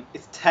say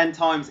it's 10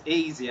 times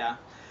easier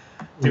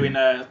doing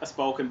a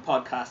spoken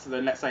podcast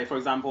than, let's say, for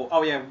example,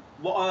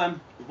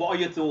 what are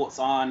your thoughts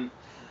on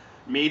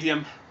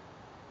Medium?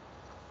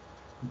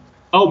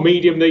 Oh,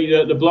 Medium,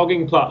 the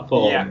blogging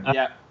platform.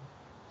 Yeah.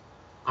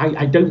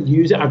 I don't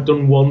use it. I've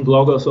done one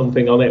blog or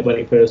something on it when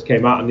it first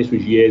came out, and this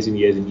was years and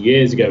years and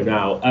years ago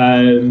now.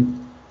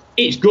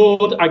 It's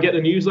good. I get the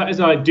newsletters,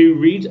 and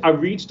I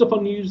read stuff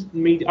on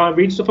I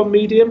read stuff on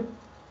Medium.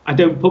 I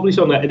don't publish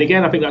on there. And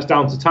again, I think that's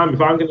down to time.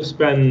 If I'm going to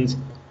spend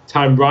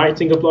time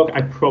writing a blog,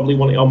 I probably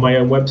want it on my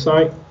own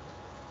website.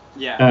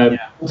 Yeah.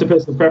 It's a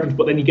personal preference,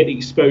 but then you get the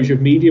exposure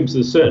of Medium. So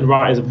there's certain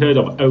writers I've heard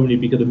of only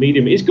because of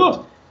Medium. It's good.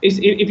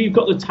 If you've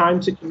got the time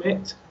to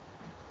commit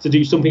to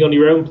do something on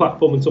your own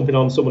platform and something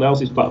on someone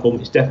else's platform,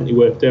 it's definitely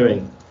worth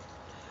doing.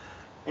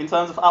 In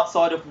terms of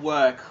outside of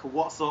work,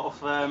 what sort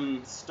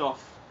of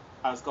stuff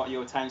has got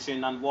your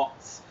attention, and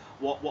what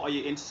are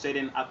you interested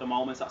in at the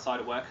moment outside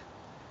of work?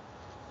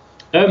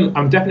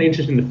 I'm definitely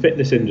interested in the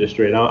fitness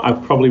industry, and I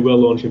probably will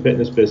launch a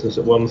fitness business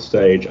at one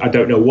stage. I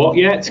don't know what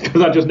yet,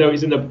 because I just know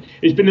it's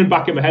been in the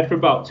back of my head for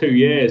about 2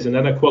 years, and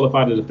then I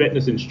qualified as a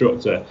fitness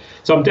instructor.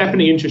 So I'm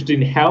definitely interested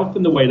in health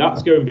and the way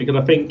that's going, because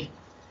I think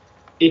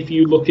if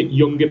you look at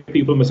younger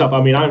people, myself,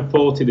 I mean, I'm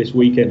 40 this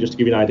weekend, just to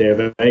give you an idea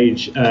of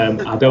age. I'm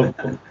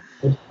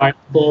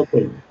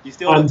 40. You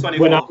still look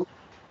 24.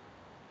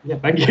 Yeah,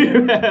 thank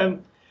you.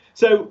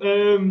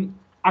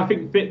 I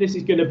think fitness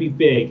is going to be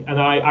big, and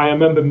I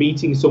remember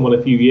meeting someone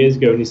a few years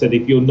ago, and he said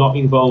if you're not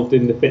involved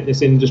in the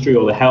fitness industry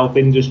or the health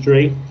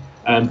industry,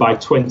 by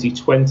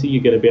 2020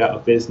 you're going to be out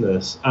of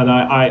business. And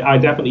I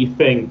definitely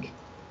think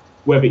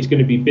whether it's going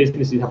to be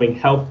businesses having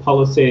health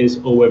policies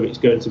or whether it's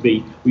going to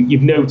be,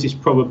 you've noticed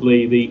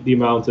probably the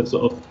amount of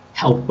sort of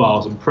health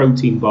bars and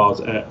protein bars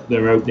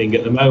they're opening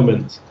at the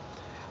moment.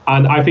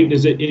 And I think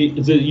there's a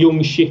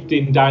young shift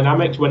in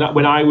dynamics.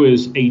 When I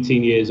was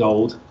 18 years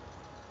old,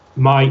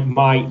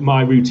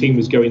 my routine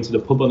was going to the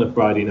pub on a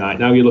Friday night.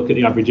 Now you look at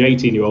the average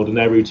 18-year-old and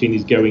their routine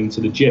is going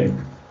to the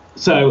gym.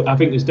 So I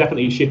think there's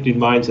definitely a shift in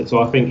mindset.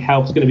 So I think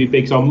health's going to be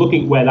big. So I'm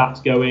looking at where that's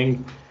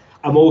going.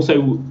 I'm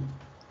also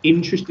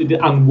interested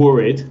and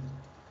worried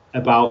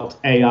about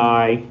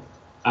AI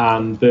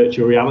and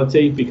virtual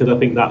reality, because I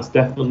think that's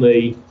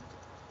definitely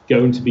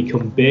going to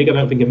become big. I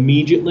don't think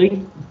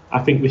immediately. I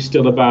think we're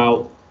still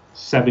about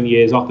 7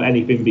 years off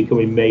anything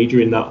becoming major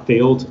in that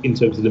field in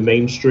terms of the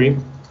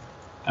mainstream.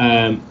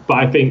 But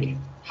I think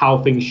how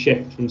things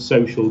shift from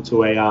social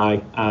to AI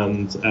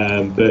and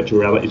virtual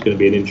reality is going to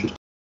be an interesting.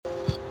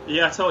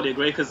 Yeah, I totally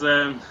agree, because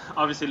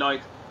obviously, like,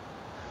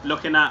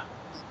 looking at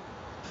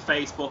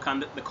Facebook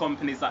and the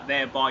companies that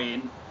they're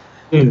buying,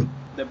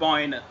 they're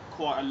buying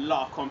quite a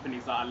lot of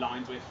companies that are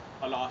aligned with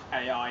a lot of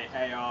AI,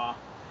 AR,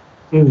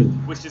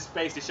 which just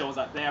basically shows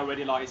that they're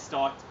already like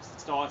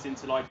starting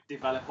to like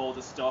develop all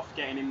the stuff,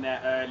 getting in there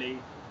early,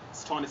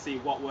 trying to see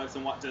what works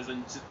and what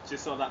doesn't,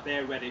 just so that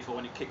they're ready for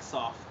when it kicks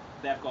off.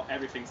 They've got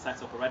everything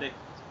set up already.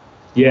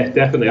 Yeah,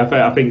 definitely.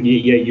 I think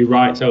you're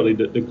right totally,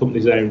 that the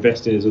companies they're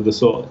investing in are the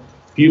sort.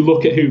 If you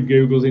look at who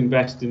Google's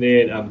investing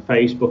in and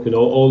Facebook and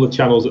all the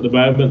channels at the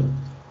moment,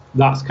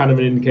 that's kind of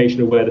an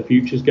indication of where the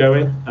future's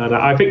going. And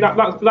I think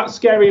that's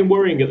scary and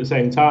worrying at the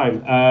same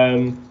time.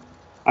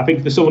 I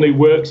think for someone who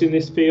works in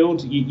this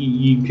field,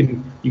 you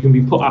can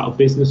be put out of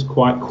business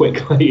quite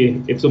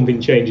quickly if something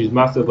changes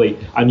massively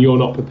and you're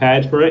not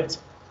prepared for it.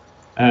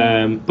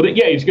 But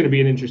it's going to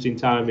be an interesting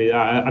time.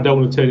 I don't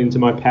want to turn into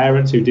my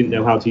parents who didn't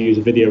know how to use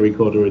a video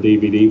recorder or a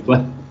DVD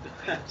player.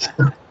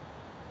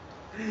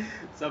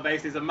 So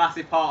basically, it's a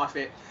massive part of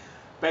it,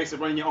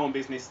 basically running your own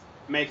business,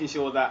 making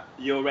sure that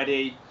you're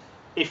ready,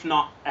 if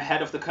not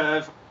ahead of the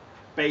curve.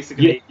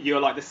 Basically,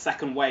 you're like the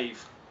second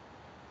wave.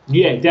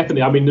 Yeah,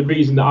 definitely. I mean, the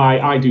reason that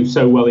I do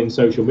so well in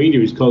social media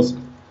is because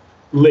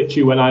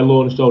literally when I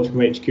launched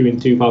Ultracom HQ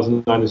in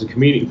 2009 as a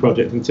community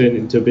project and turned it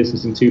into a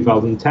business in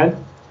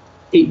 2010,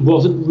 it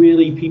wasn't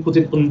really, people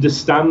didn't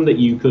understand that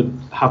you could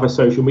have a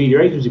social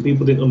media agency.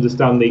 People didn't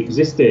understand they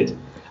existed.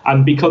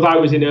 And because I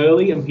was in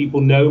early and people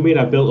know me and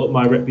I built up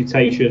my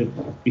reputation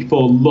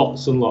before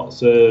lots and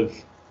lots of,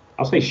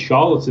 I'll say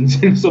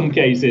charlatans in some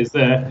cases,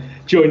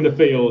 joined the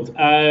field.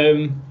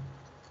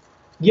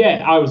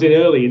 Yeah, I was in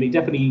early, and it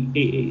definitely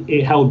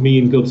it held me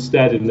in good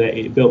stead, and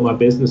it built my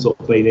business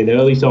up being in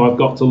early. So I've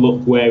got to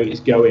look where it's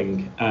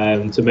going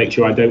to make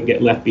sure I don't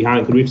get left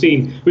behind. Because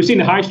we've seen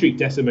the high street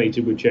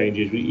decimated with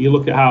changes. You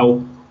look at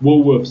how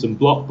Woolworths and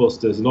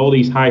Blockbusters and all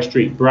these high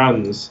street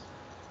brands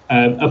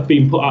have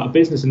been put out of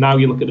business, and now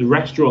you look at the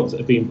restaurants that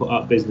have been put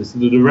out of business.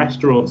 The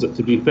restaurants that,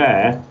 to be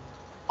fair,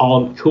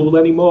 aren't cool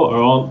anymore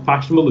or aren't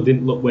fashionable. They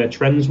didn't look where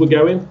trends were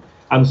going,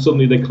 and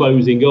suddenly they're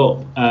closing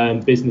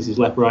up businesses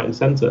left, right, and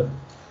centre.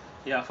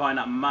 Yeah, I find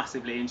that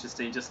massively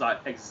interesting. Just like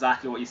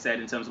exactly what you said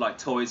in terms of like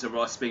Toys R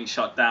Us being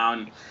shut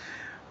down,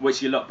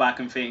 which you look back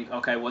and think,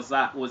 okay, was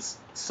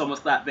some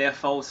of that their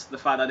fault? The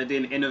fact that they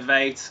didn't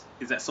innovate,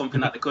 is that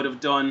something that they could have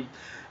done?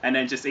 And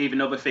then just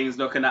even other things,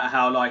 looking at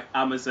how like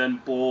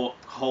Amazon bought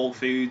Whole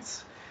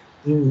Foods.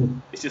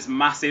 Mm. It's just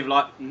massive.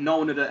 Like no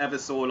one would have ever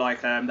saw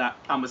like that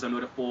Amazon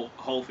would have bought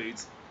Whole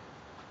Foods.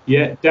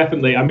 Yeah,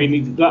 definitely. I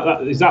mean,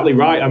 that's exactly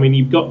right. I mean,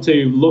 you've got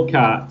to look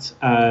at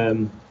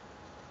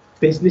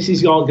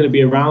businesses aren't going to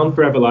be around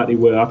forever like they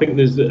were. I think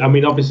I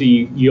mean,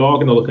 obviously, you are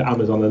going to look at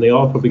Amazon, and they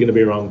are probably going to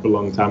be around for a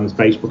long time, as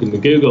Facebook and the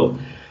Google.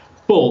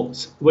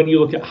 But when you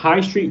look at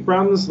high street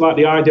brands, like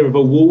the idea of a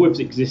Woolworths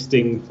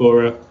existing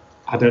for,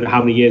 I don't know how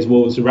many years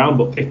Woolworths around,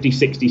 but 50,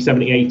 60,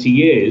 70, 80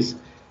 years,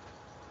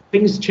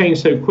 things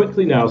change so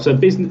quickly now. So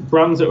business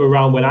brands that were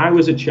around when I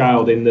was a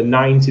child in the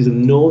 90s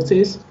and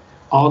noughties,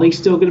 are they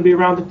still going to be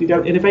around if they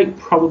don't innovate?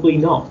 Probably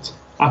not.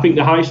 I think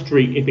the high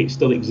street, if it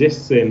still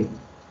exists in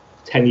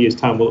 10 years'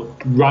 time, will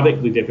look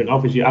radically different.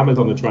 Obviously,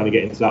 Amazon are trying to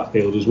get into that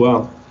field as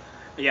well.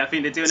 Yeah, I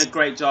think they're doing a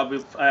great job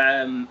with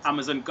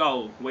Amazon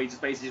Go, where you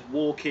just basically just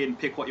walk in,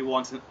 pick what you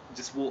want, and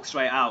just walk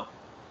straight out.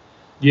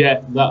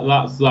 Yeah,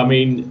 that's. I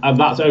mean, and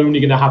that's only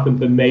going to happen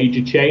for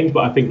major change,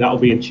 but I think that'll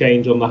be a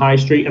change on the high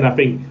street. And I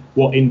think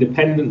what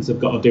independents have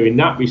got to do in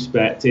that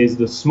respect is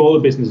the smaller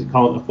businesses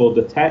can't afford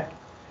the tech.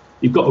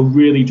 You've got to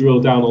really drill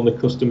down on the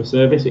customer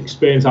service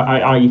experience.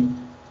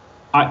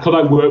 Could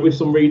I work with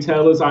some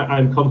retailers?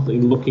 I'm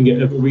constantly looking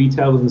at other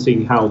retailers and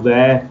seeing how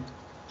they're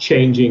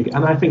changing.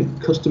 And I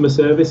think customer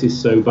service is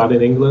so bad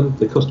in England.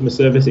 The customer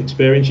service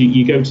experience.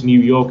 You go to New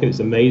York and it's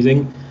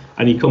amazing,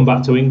 and you come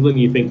back to England,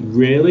 and you think,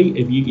 really,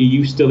 are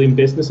you still in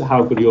business?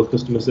 How good your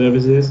customer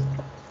service is?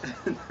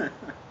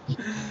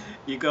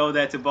 You go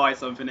there to buy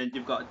something, and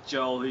you've got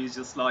Joel, who's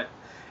just like,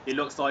 it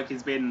looks like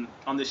he's been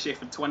on the shift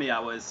for 20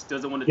 hours,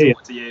 doesn't want to Yeah,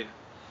 talk to you. It's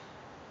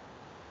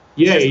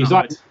yeah. just He's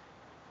not like, good.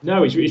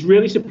 no, it's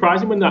really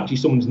surprising when actually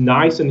someone's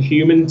nice and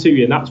human to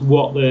you, and that's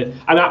what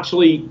and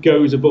actually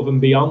goes above and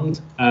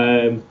beyond.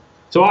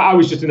 So I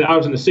was I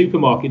was in the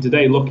supermarket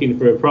today looking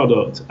for a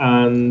product,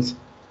 and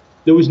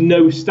there was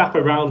no staff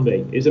around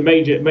me. It's a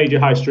major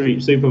high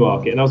street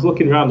supermarket, and I was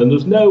looking around, and there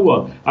was no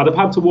one. I'd have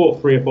had to walk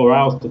 3 or 4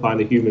 hours to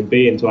find a human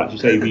being to actually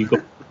say, "Have you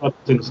got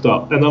product in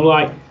stock?" And I'm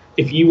like,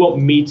 if you want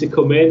me to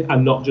come in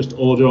and not just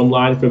order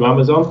online from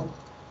Amazon,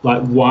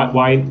 like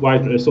why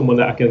isn't there someone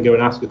that I can go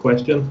and ask a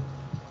question?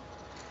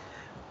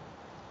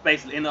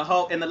 Basically, in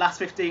the last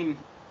 15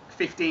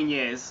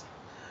 years,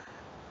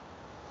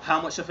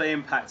 how much of an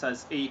impact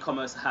has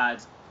e-commerce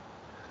had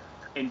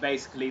in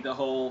basically the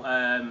whole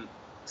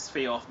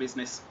sphere of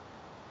business?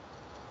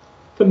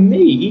 For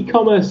me,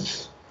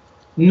 e-commerce,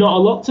 not a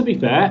lot to be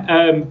fair.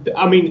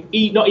 I mean,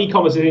 not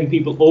e-commerce as in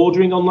people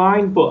ordering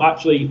online, but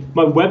actually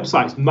my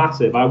website's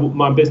massive.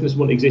 My business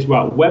wouldn't exist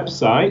without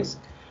websites,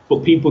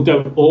 but people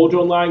don't order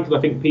online because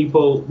I think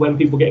when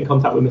people get in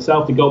contact with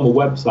myself, they go on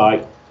my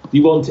website, they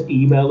want to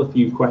email a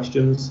few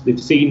questions. They've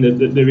seen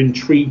that they're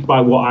intrigued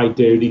by what I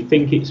do. They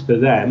think it's for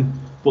them,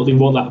 but they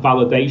want that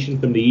validation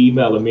from the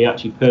email and me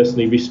actually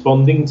personally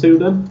responding to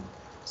them.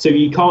 So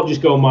you can't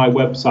just go on my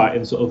website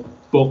and sort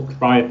of book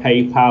via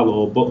PayPal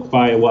or book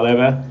via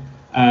whatever.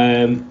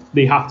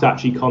 They have to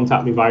actually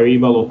contact me via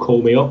email or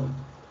call me up.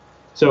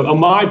 So on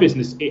my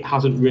business, it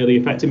hasn't really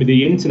affected me.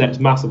 The internet's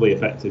massively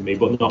affected me,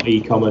 but not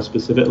e-commerce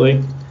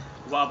specifically.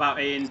 What about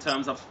in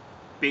terms of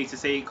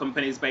B2C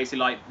companies, basically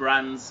like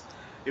brands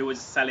who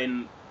was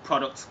selling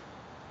products?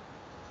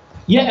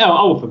 Yeah,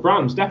 oh, for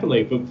brands,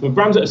 definitely. For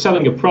brands that are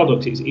selling a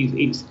product, it's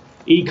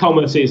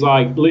e-commerce is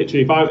like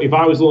literally if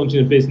I was launching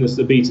a business,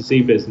 a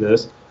B2C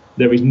business,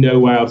 there is no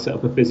way I'd set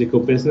up a physical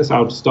business. I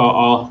would start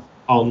off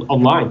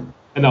online,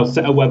 and I'll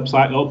set a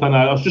website up. And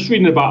I was just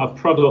reading about a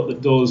product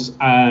that does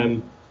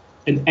an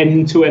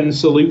end-to-end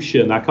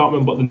solution. I can't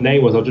remember what the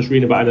name was. I was just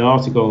reading about an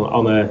article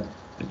on a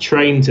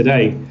train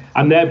today,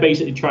 and they're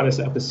basically trying to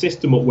set up a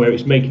system up where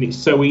it's making it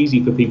so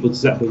easy for people to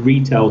set up a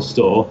retail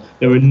store.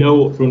 There are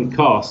no upfront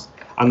costs,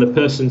 and the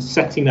person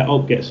setting that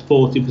up gets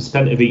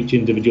 40% of each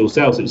individual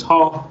sale. So it's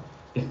half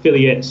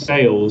affiliate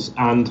sales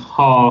and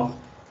half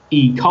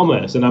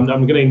e-commerce. And I'm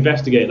going to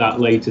investigate that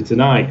later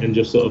tonight and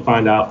just sort of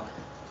find out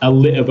a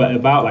little bit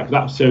about that. 'Cause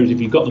that shows if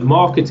you've got the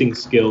marketing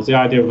skills, the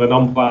idea of an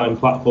online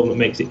platform that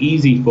makes it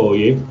easy for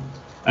you,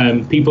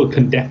 people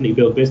can definitely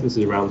build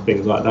businesses around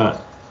things like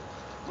that.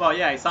 Well,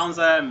 yeah, it sounds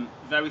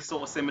very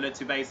sort of similar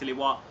to basically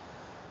what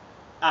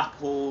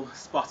Apple,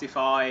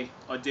 Spotify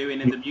are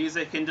doing in the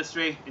music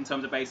industry in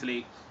terms of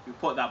basically you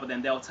put that, but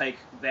then they'll take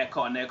their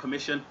cut and their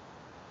commission.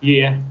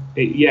 Yeah,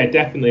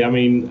 definitely. I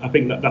mean, I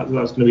think that's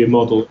going to be a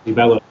model that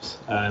develops,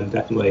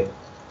 definitely.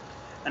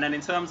 And then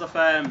in terms of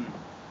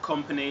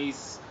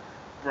companies,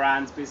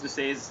 brands,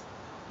 businesses,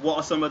 what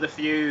are some of a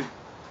few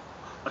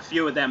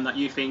of them that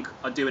you think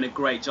are doing a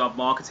great job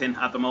marketing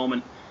at the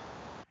moment?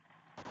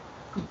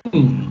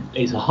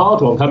 It's a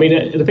hard one. I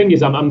mean, the thing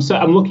is, I'm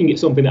looking at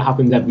something that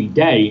happens every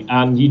day,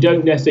 and you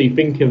don't necessarily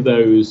think of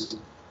those.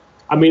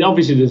 I mean,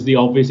 obviously, there's the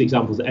obvious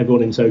examples that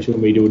everyone in social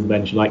media would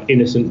mention, like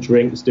Innocent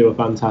Drinks do a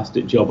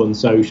fantastic job on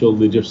social.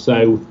 They're just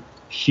so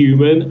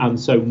human and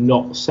so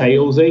not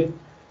salesy.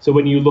 So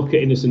when you look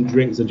at Innocent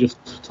Drinks, they're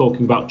just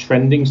talking about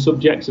trending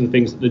subjects and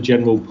things that the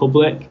general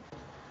public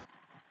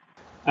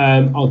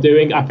are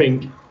doing. I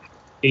think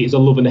it's a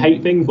love and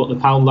hate thing, but the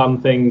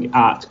Poundland thing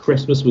at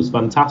Christmas was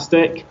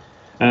fantastic.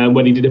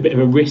 When he did a bit of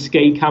a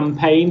risque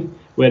campaign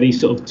where he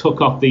sort of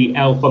took off the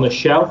elf on a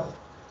shelf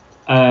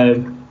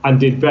and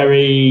did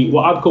very,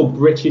 what I'd call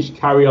British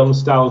carry-on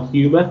style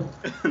humour,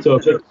 so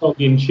a bit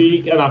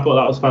tongue-in-cheek, and I thought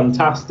that was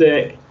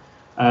fantastic.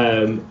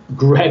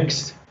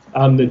 Greg's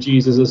and the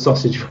Jesus and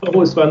sausage roll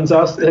was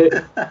fantastic.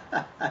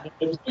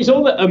 It's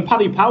all the, and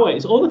Paddy Power,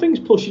 it's all the things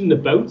pushing the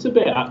boat a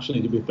bit,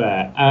 actually, to be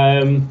fair.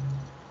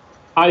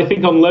 I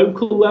think on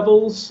local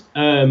levels,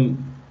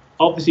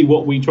 obviously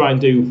what we try and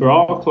do for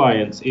our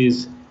clients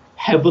is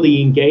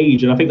heavily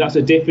engage, and I think that's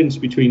a difference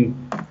between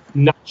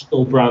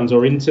national brands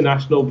or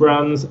international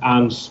brands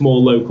and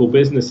small local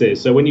businesses.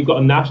 So when you've got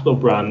a national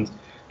brand,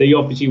 they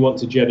obviously want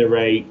to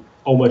generate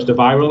almost a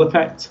viral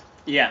effect.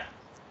 Yeah.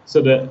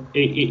 So that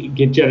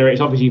it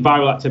generates obviously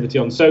viral activity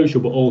on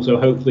social, but also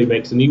hopefully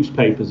makes the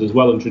newspapers as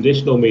well and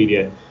traditional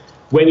media.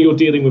 When you're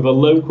dealing with a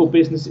local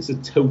business, it's a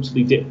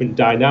totally different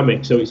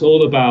dynamic. So it's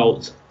all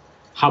about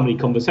how many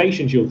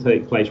conversations you'll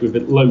take place with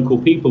local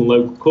people,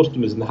 local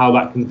customers, and how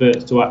that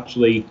converts to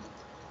actually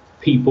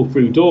people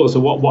through doors. So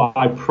what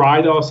I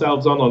pride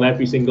ourselves on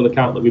every single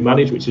account that we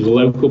manage, which is a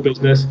local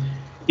business,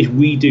 is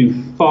we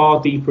do far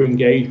deeper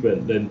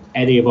engagement than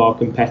any of our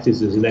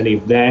competitors and any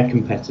of their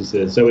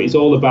competitors. So it's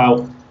all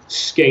about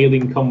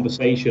scaling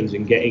conversations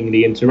and getting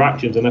the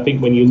interactions. And I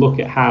think when you look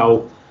at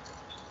how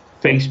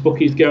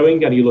Facebook is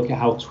going and you look at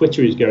how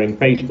Twitter is going,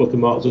 Facebook and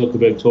Mark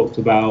Zuckerberg talked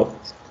about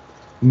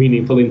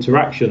meaningful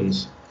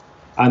interactions,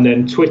 and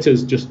then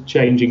Twitter's just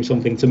changing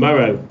something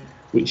tomorrow,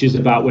 which is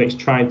about where it's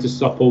trying to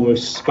stop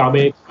almost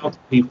spamming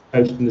people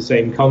posting the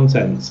same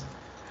content.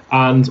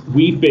 And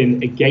we've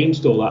been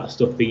against all that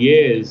stuff for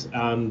years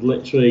and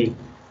literally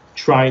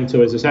trying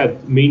to, as I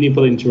said,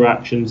 meaningful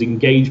interactions,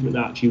 engagement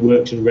that actually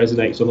works and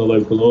resonates on the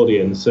local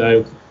audience.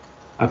 So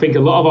I think a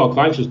lot of our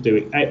clients just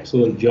do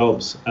excellent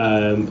jobs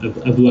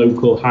of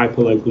local,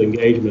 hyper-local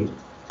engagement.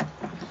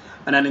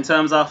 And then in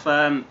terms of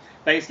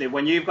basically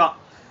when you've got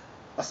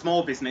a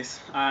small business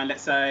and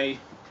let's say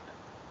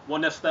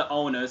one of the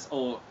owners,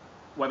 or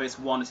whether it's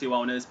one or two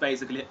owners,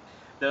 basically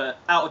they're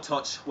out of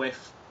touch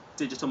with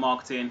digital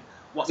marketing,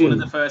 what's one of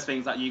the first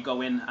things that you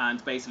go in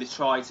and basically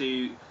try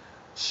to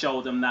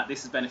show them that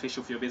this is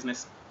beneficial for your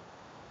business?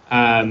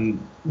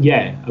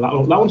 Yeah, that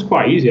one's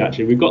quite easy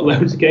actually. We've got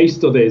loads of case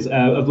studies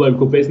of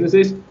local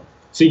businesses.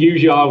 So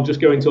usually I'll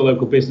just go into a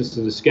local business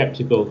and are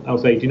skeptical. I'll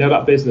say, do you know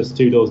that business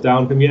 2 doors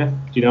down from you?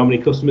 Do you know how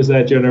many customers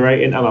they're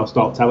generating? And I'll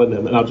start telling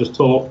them, and I'll just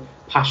talk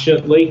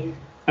passionately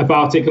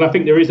about it, because I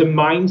think there is a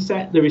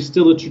mindset, there is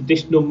still a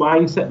traditional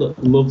mindset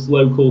that loves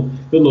local,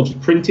 that loves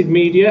printed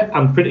media,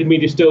 and printed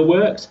media still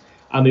works,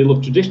 and they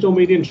love traditional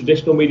media, and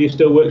traditional media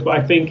still works. But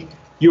I think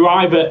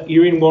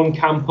you're in one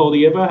camp or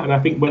the other, and I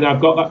think when I've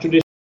got that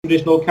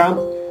traditional camp,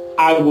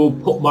 I will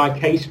put my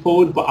case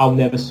forward, but I'll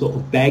never sort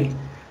of beg.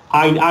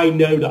 I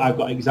know that I've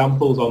got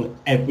examples on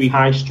every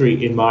high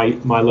street in my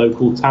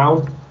local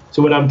town.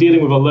 So when I'm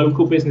dealing with a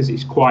local business,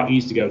 it's quite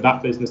easy to go,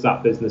 that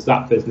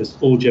business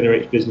all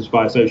generates business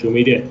via social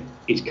media.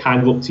 It's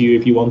kind of up to you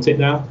if you want it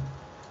now.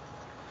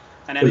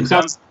 And then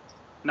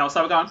no,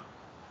 sorry, go on.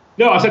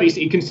 No, I said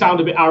it can sound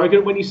a bit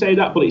arrogant when you say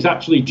that, but it's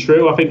actually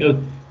true. I think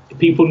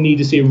people need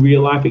to see a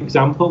real life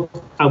example.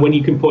 And when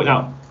you can point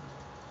out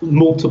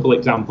multiple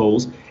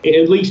examples,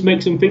 it at least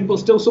makes them think, but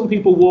still some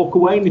people walk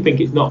away and they think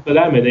it's not for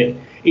them, and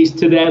it's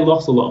to their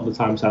loss a lot of the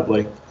time,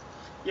 sadly.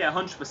 Yeah,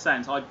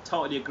 100%. I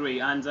totally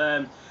agree.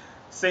 And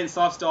since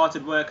I've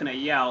started working at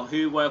Yale,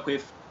 who work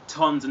with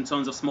tons and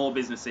tons of small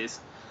businesses,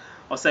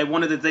 I'll say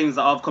one of the things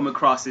that I've come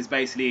across is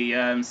basically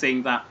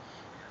seeing that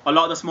a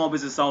lot of the small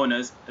business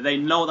owners, they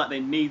know that they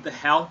need the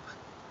help,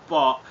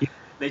 but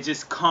they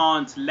just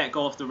can't let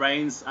go of the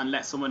reins and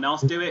let someone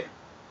else do it.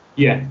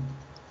 Yeah,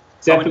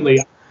 definitely.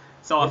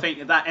 So I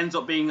think that ends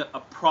up being a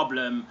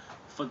problem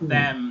for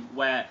them,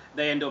 where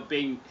they end up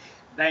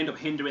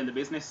hindering the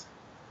business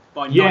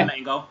by not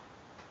letting go.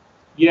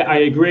 Yeah, I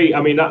agree.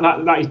 I mean,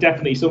 that is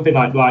definitely something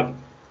like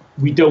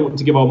we don't want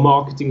to give our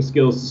marketing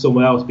skills to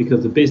someone else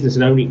because the business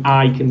and only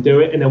I can do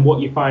it. And then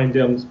what you find,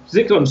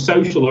 particularly on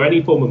social or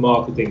any form of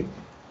marketing,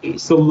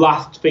 it's the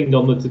last thing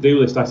on the to-do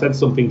list. I said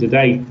something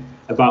today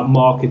about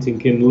marketing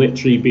can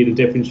literally be the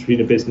difference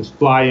between a business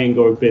flying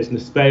or a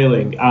business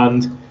failing.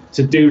 And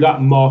to do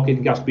that,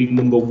 marketing has to be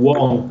number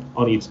one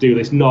on your to-do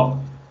list, not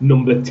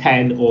number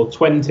 10 or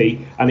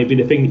 20, and it'd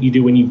be the thing that you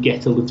do when you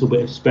get a little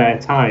bit of spare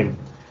time.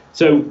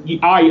 So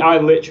I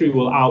literally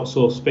will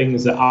outsource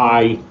things that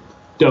I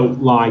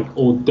don't like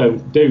or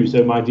don't do.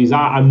 So my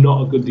design, I'm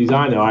not a good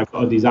designer. I've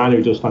got a designer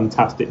who does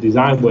fantastic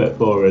design work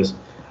for us.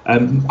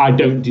 I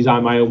don't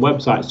design my own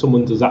website.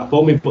 Someone does that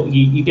for me. But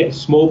you get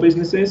small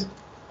businesses.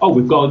 Oh,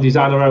 we've got to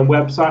design our own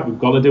website. We've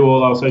got to do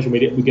all our social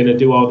media. We're going to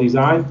do our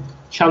design.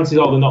 Chances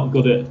are they're not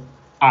good at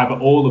either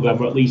all of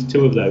them or at least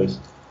two of those.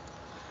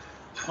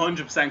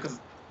 100%, because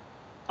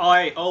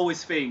I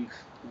always think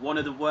one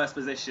of the worst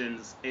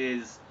positions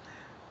is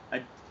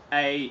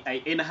a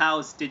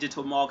in-house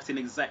digital marketing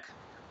exec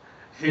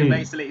who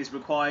basically is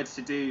required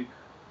to do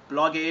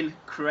blogging,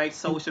 create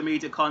social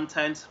media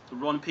content,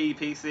 run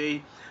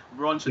PPC,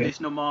 run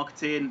traditional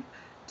marketing,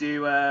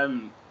 do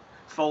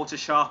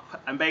Photoshop,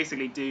 and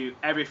basically do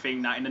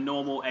everything that in a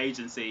normal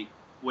agency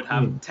would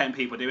have 10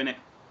 people doing it.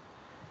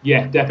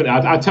 Yeah, definitely.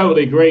 I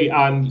totally agree.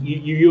 And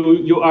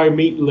I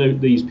meet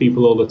these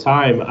people all the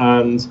time,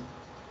 and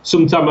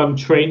sometimes I'm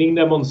training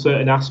them on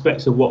certain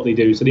aspects of what they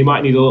do. So they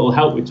might need a little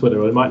help with Twitter,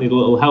 or they might need a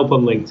little help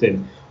on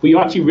LinkedIn. But you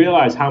actually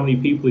realise how many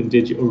people in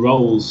digital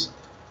roles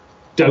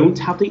don't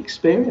have the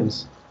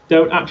experience,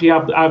 don't actually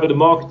have either the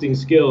marketing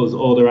skills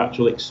or their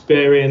actual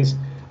experience,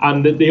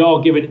 and that they are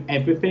given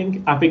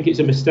everything. I think it's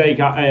a mistake.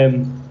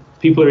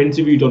 People are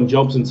interviewed on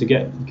jobs, and to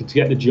get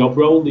the job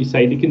role, they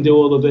say they can do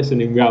all of this,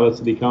 and in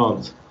reality, they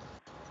can't.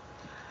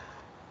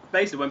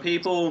 Basically, when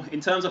people,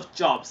 in terms of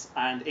jobs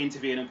and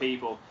interviewing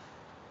people,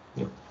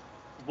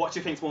 what do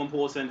you think is more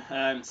important,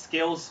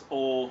 skills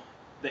or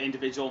the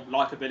individual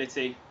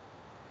likability?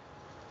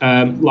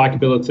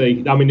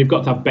 Likability. I mean, they've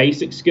got to have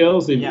basic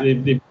skills. They've got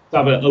to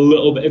have a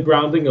little bit of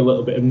grounding, a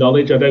little bit of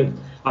knowledge. I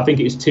think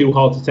it's too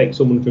hard to take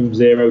someone from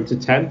 0 to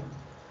 10.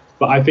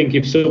 But I think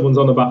if someone's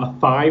on about a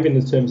 5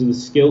 in terms of the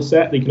skill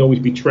set, they can always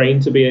be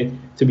trained to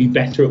be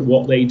better at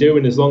what they do.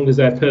 And as long as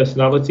their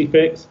personality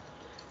fits.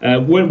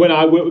 When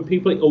I work with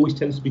people, it always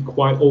tends to be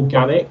quite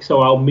organic.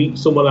 So I'll meet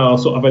someone and I'll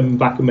sort of have in the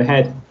back of my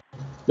head,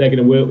 they're going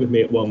to work with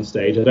me at one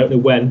stage. I don't know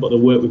when, but they'll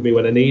work with me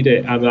when I need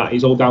it. And that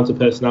is all down to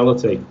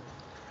personality.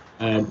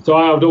 So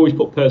I would always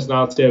put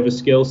personality over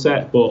skill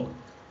set, but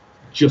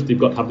just they've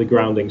got to have the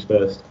groundings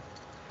first.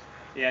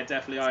 Yeah,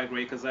 definitely, I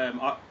agree. Because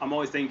I'm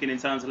always thinking in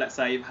terms of, let's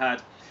say you've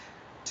had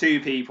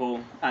 2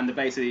 people and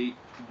basically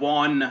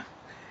one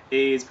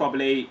is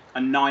probably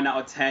a 9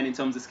 out of 10 in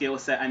terms of skill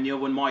set, and the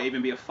other one might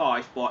even be a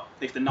 5. But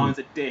if the 9's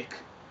a dick,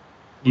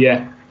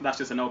 that's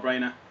just a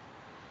no-brainer.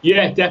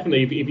 Yeah,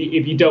 definitely.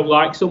 If you don't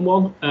like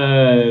someone,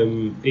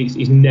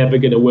 it's never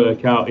going to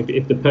work out.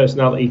 If the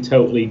personality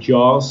totally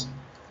jars,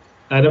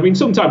 and I mean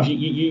sometimes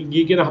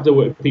you're going to have to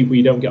work with people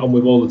you don't get on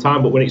with all the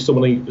time. But when it's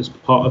someone that's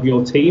part of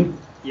your team,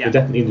 there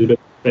definitely needs a bit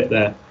of fit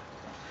there.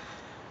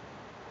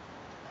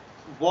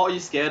 What are you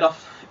scared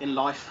of in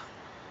life?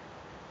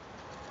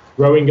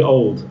 Growing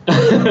old.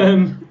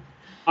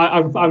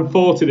 I'm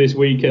 40 this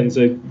weekend,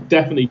 so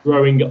definitely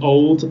growing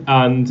old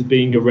and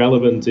being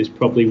irrelevant is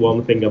probably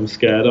one thing I'm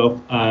scared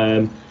of.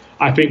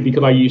 I think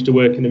because I used to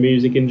work in the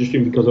music industry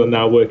and because I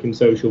now work in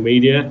social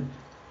media,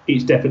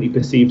 it's definitely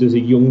perceived as a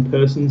young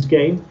person's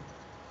game.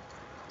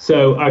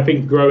 So I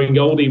think growing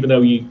old, even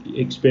though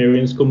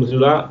experience comes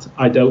with that,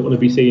 I don't want to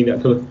be seeing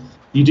that. Because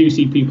you do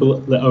see people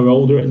that are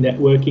older at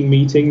networking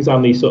meetings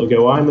and they sort of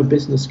go, I'm a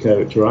business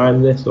coach or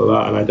I'm this or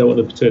that, and I don't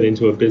want to turn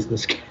into a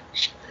business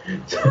coach.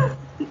 To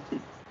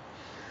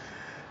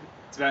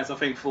be honest, I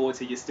think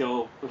 40, you're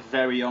still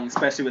very young,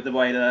 especially with the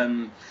way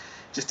that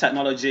just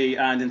technology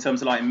and in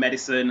terms of like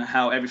medicine,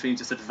 how everything's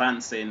just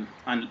advancing,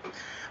 and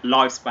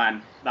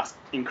lifespan, that's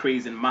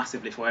increasing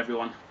massively for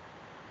everyone.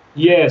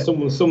 Yeah,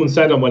 someone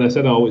said when I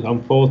said,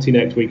 I'm 40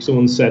 next week,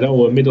 someone said,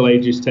 a middle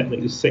age is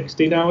technically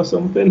 60 now or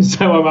something.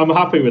 So I'm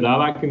happy with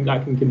that. I can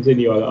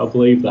continue. I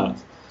believe that.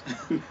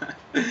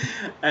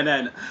 And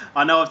then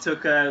I know I've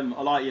took a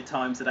lot of your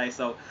time today,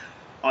 so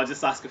I'll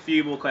just ask a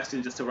few more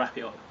questions just to wrap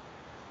it up.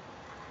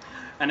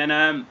 And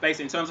then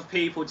basically in terms of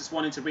people just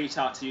wanting to reach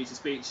out to you, to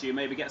speak to you,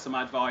 maybe get some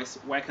advice,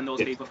 where can those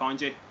people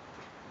find you?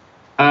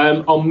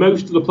 On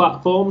most of the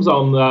platforms,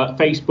 on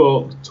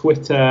Facebook,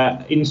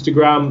 Twitter,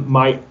 Instagram,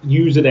 my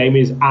username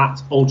is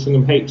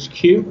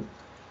 @UltramHQ,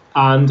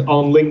 and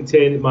on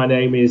LinkedIn, my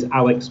name is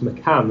Alex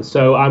McCann.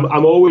 So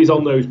I'm always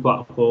on those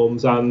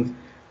platforms, and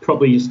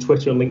probably use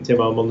Twitter and LinkedIn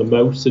I'm on the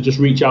most. So just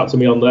reach out to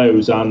me on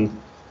those and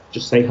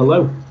just say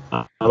hello.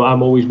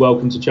 I'm always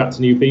welcome to chat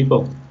to new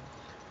people.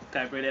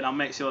 Okay, brilliant. I'll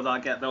make sure that I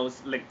get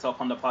those linked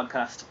up on the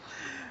podcast.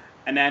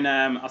 And then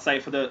I'll say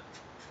for the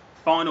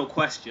final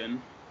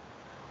question,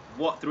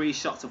 what 3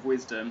 shots of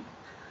wisdom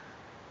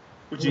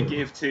would you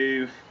give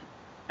to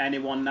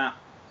anyone that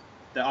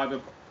they're either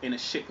in a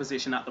shit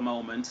position at the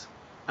moment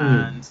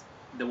and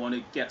they want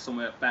to get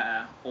somewhere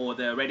better, or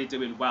they're already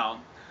doing well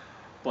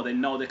but they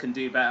know they can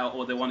do better,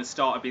 or they want to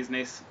start a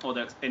business, or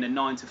they're in a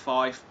 9 to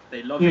 5,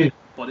 they love it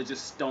but they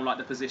just don't like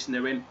the position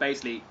they're in?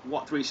 Basically,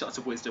 what 3 shots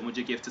of wisdom would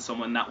you give to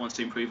someone that wants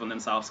to improve on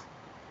themselves?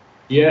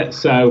 Yeah,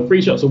 so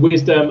 3 shots of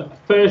wisdom.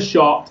 First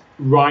shot,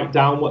 write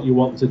down what you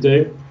want to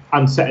do.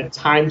 and set a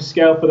time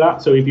scale for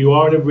that. So if you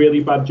are in a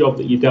really bad job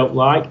that you don't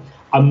like,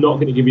 I'm not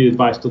going to give you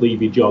advice to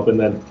leave your job and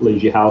then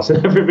lose your house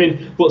and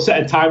everything, but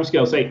set a time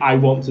scale. Say, I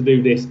want to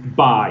do this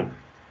by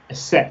a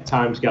set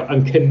time scale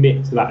and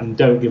commit to that and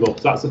don't give up.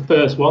 So that's the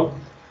first one.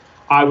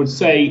 I would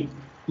say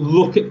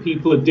look at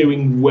people who are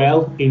doing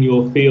well in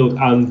your field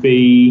and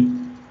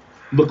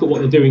look at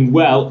what they're doing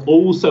well.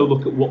 Also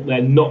look at what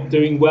they're not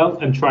doing well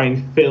and try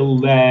and fill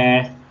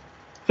their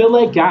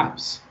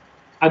gaps,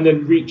 and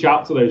then reach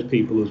out to those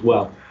people as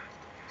well.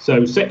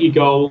 So set your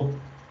goal,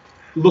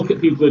 look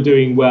at people who are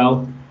doing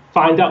well,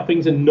 find out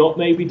things are not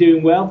maybe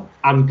doing well,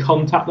 and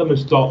contact them and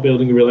start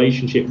building a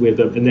relationship with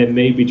them, and then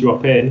maybe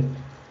drop in,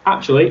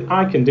 actually,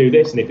 I can do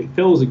this, and if it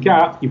fills a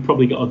gap, you've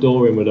probably got a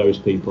door in with those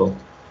people.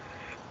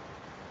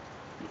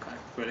 Okay,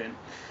 brilliant.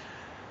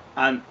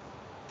 And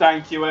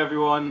thank you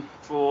everyone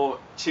for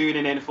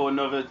tuning in for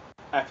another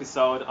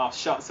episode of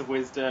Shots of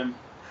Wisdom.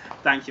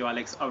 Thank you,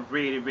 Alex. I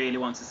really, really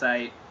want to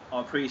say I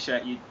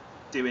appreciate you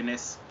doing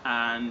this,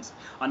 and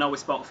I know we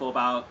spoke for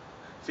about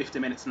 50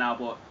 minutes now,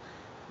 but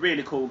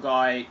really cool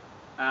guy,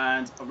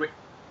 and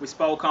we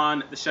spoke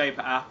on the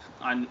Shaper app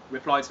and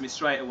replied to me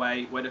straight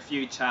away with a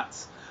few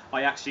chats.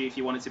 I asked you if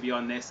you wanted to be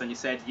on this and you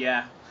said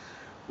yeah,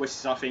 which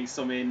is I think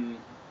something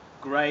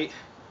great,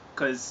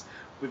 because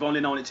we've only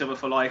known each other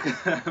for like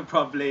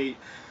probably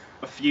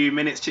a few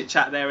minutes chit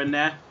chat there and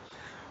there,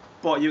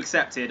 but you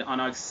accepted,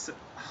 and I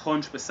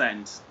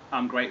 100%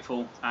 I'm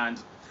grateful. And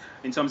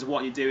in terms of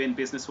what you're doing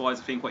business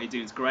wise, I think what you're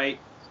doing is great.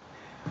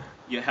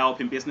 You're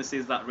helping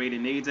businesses that really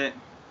need it,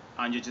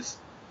 and you're just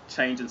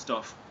changing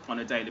stuff on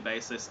a daily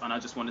basis, and I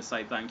just want to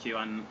say thank you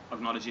and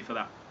acknowledge you for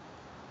that.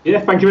 Yeah,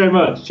 thank you very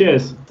much.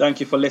 Cheers. Thank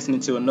you for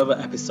listening to another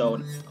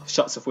episode of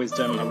Shots of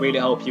Wisdom. I really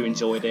hope you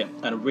enjoyed it,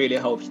 and I really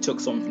hope you took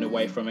something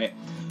away from it.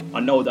 I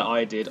know that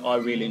I did. I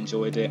really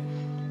enjoyed it.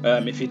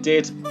 If you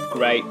did,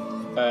 great.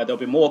 There'll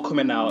be more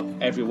coming out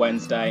every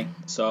Wednesday,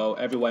 so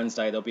every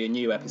Wednesday there'll be a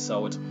new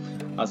episode.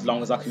 As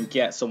long as I can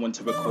get someone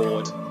to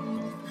record,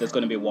 there's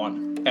going to be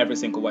one every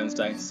single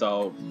Wednesday,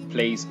 so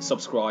please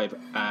subscribe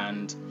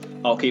and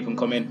I'll keep them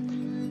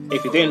coming.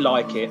 If you didn't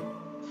like it,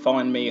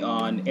 find me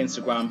on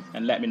Instagram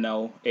and let me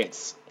know.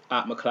 It's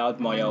at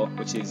McLeodMoyo,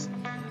 which is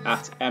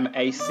at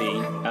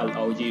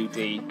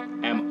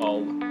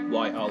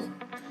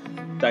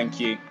MacLoudMoyo. Thank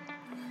you.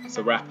 It's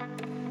a wrap.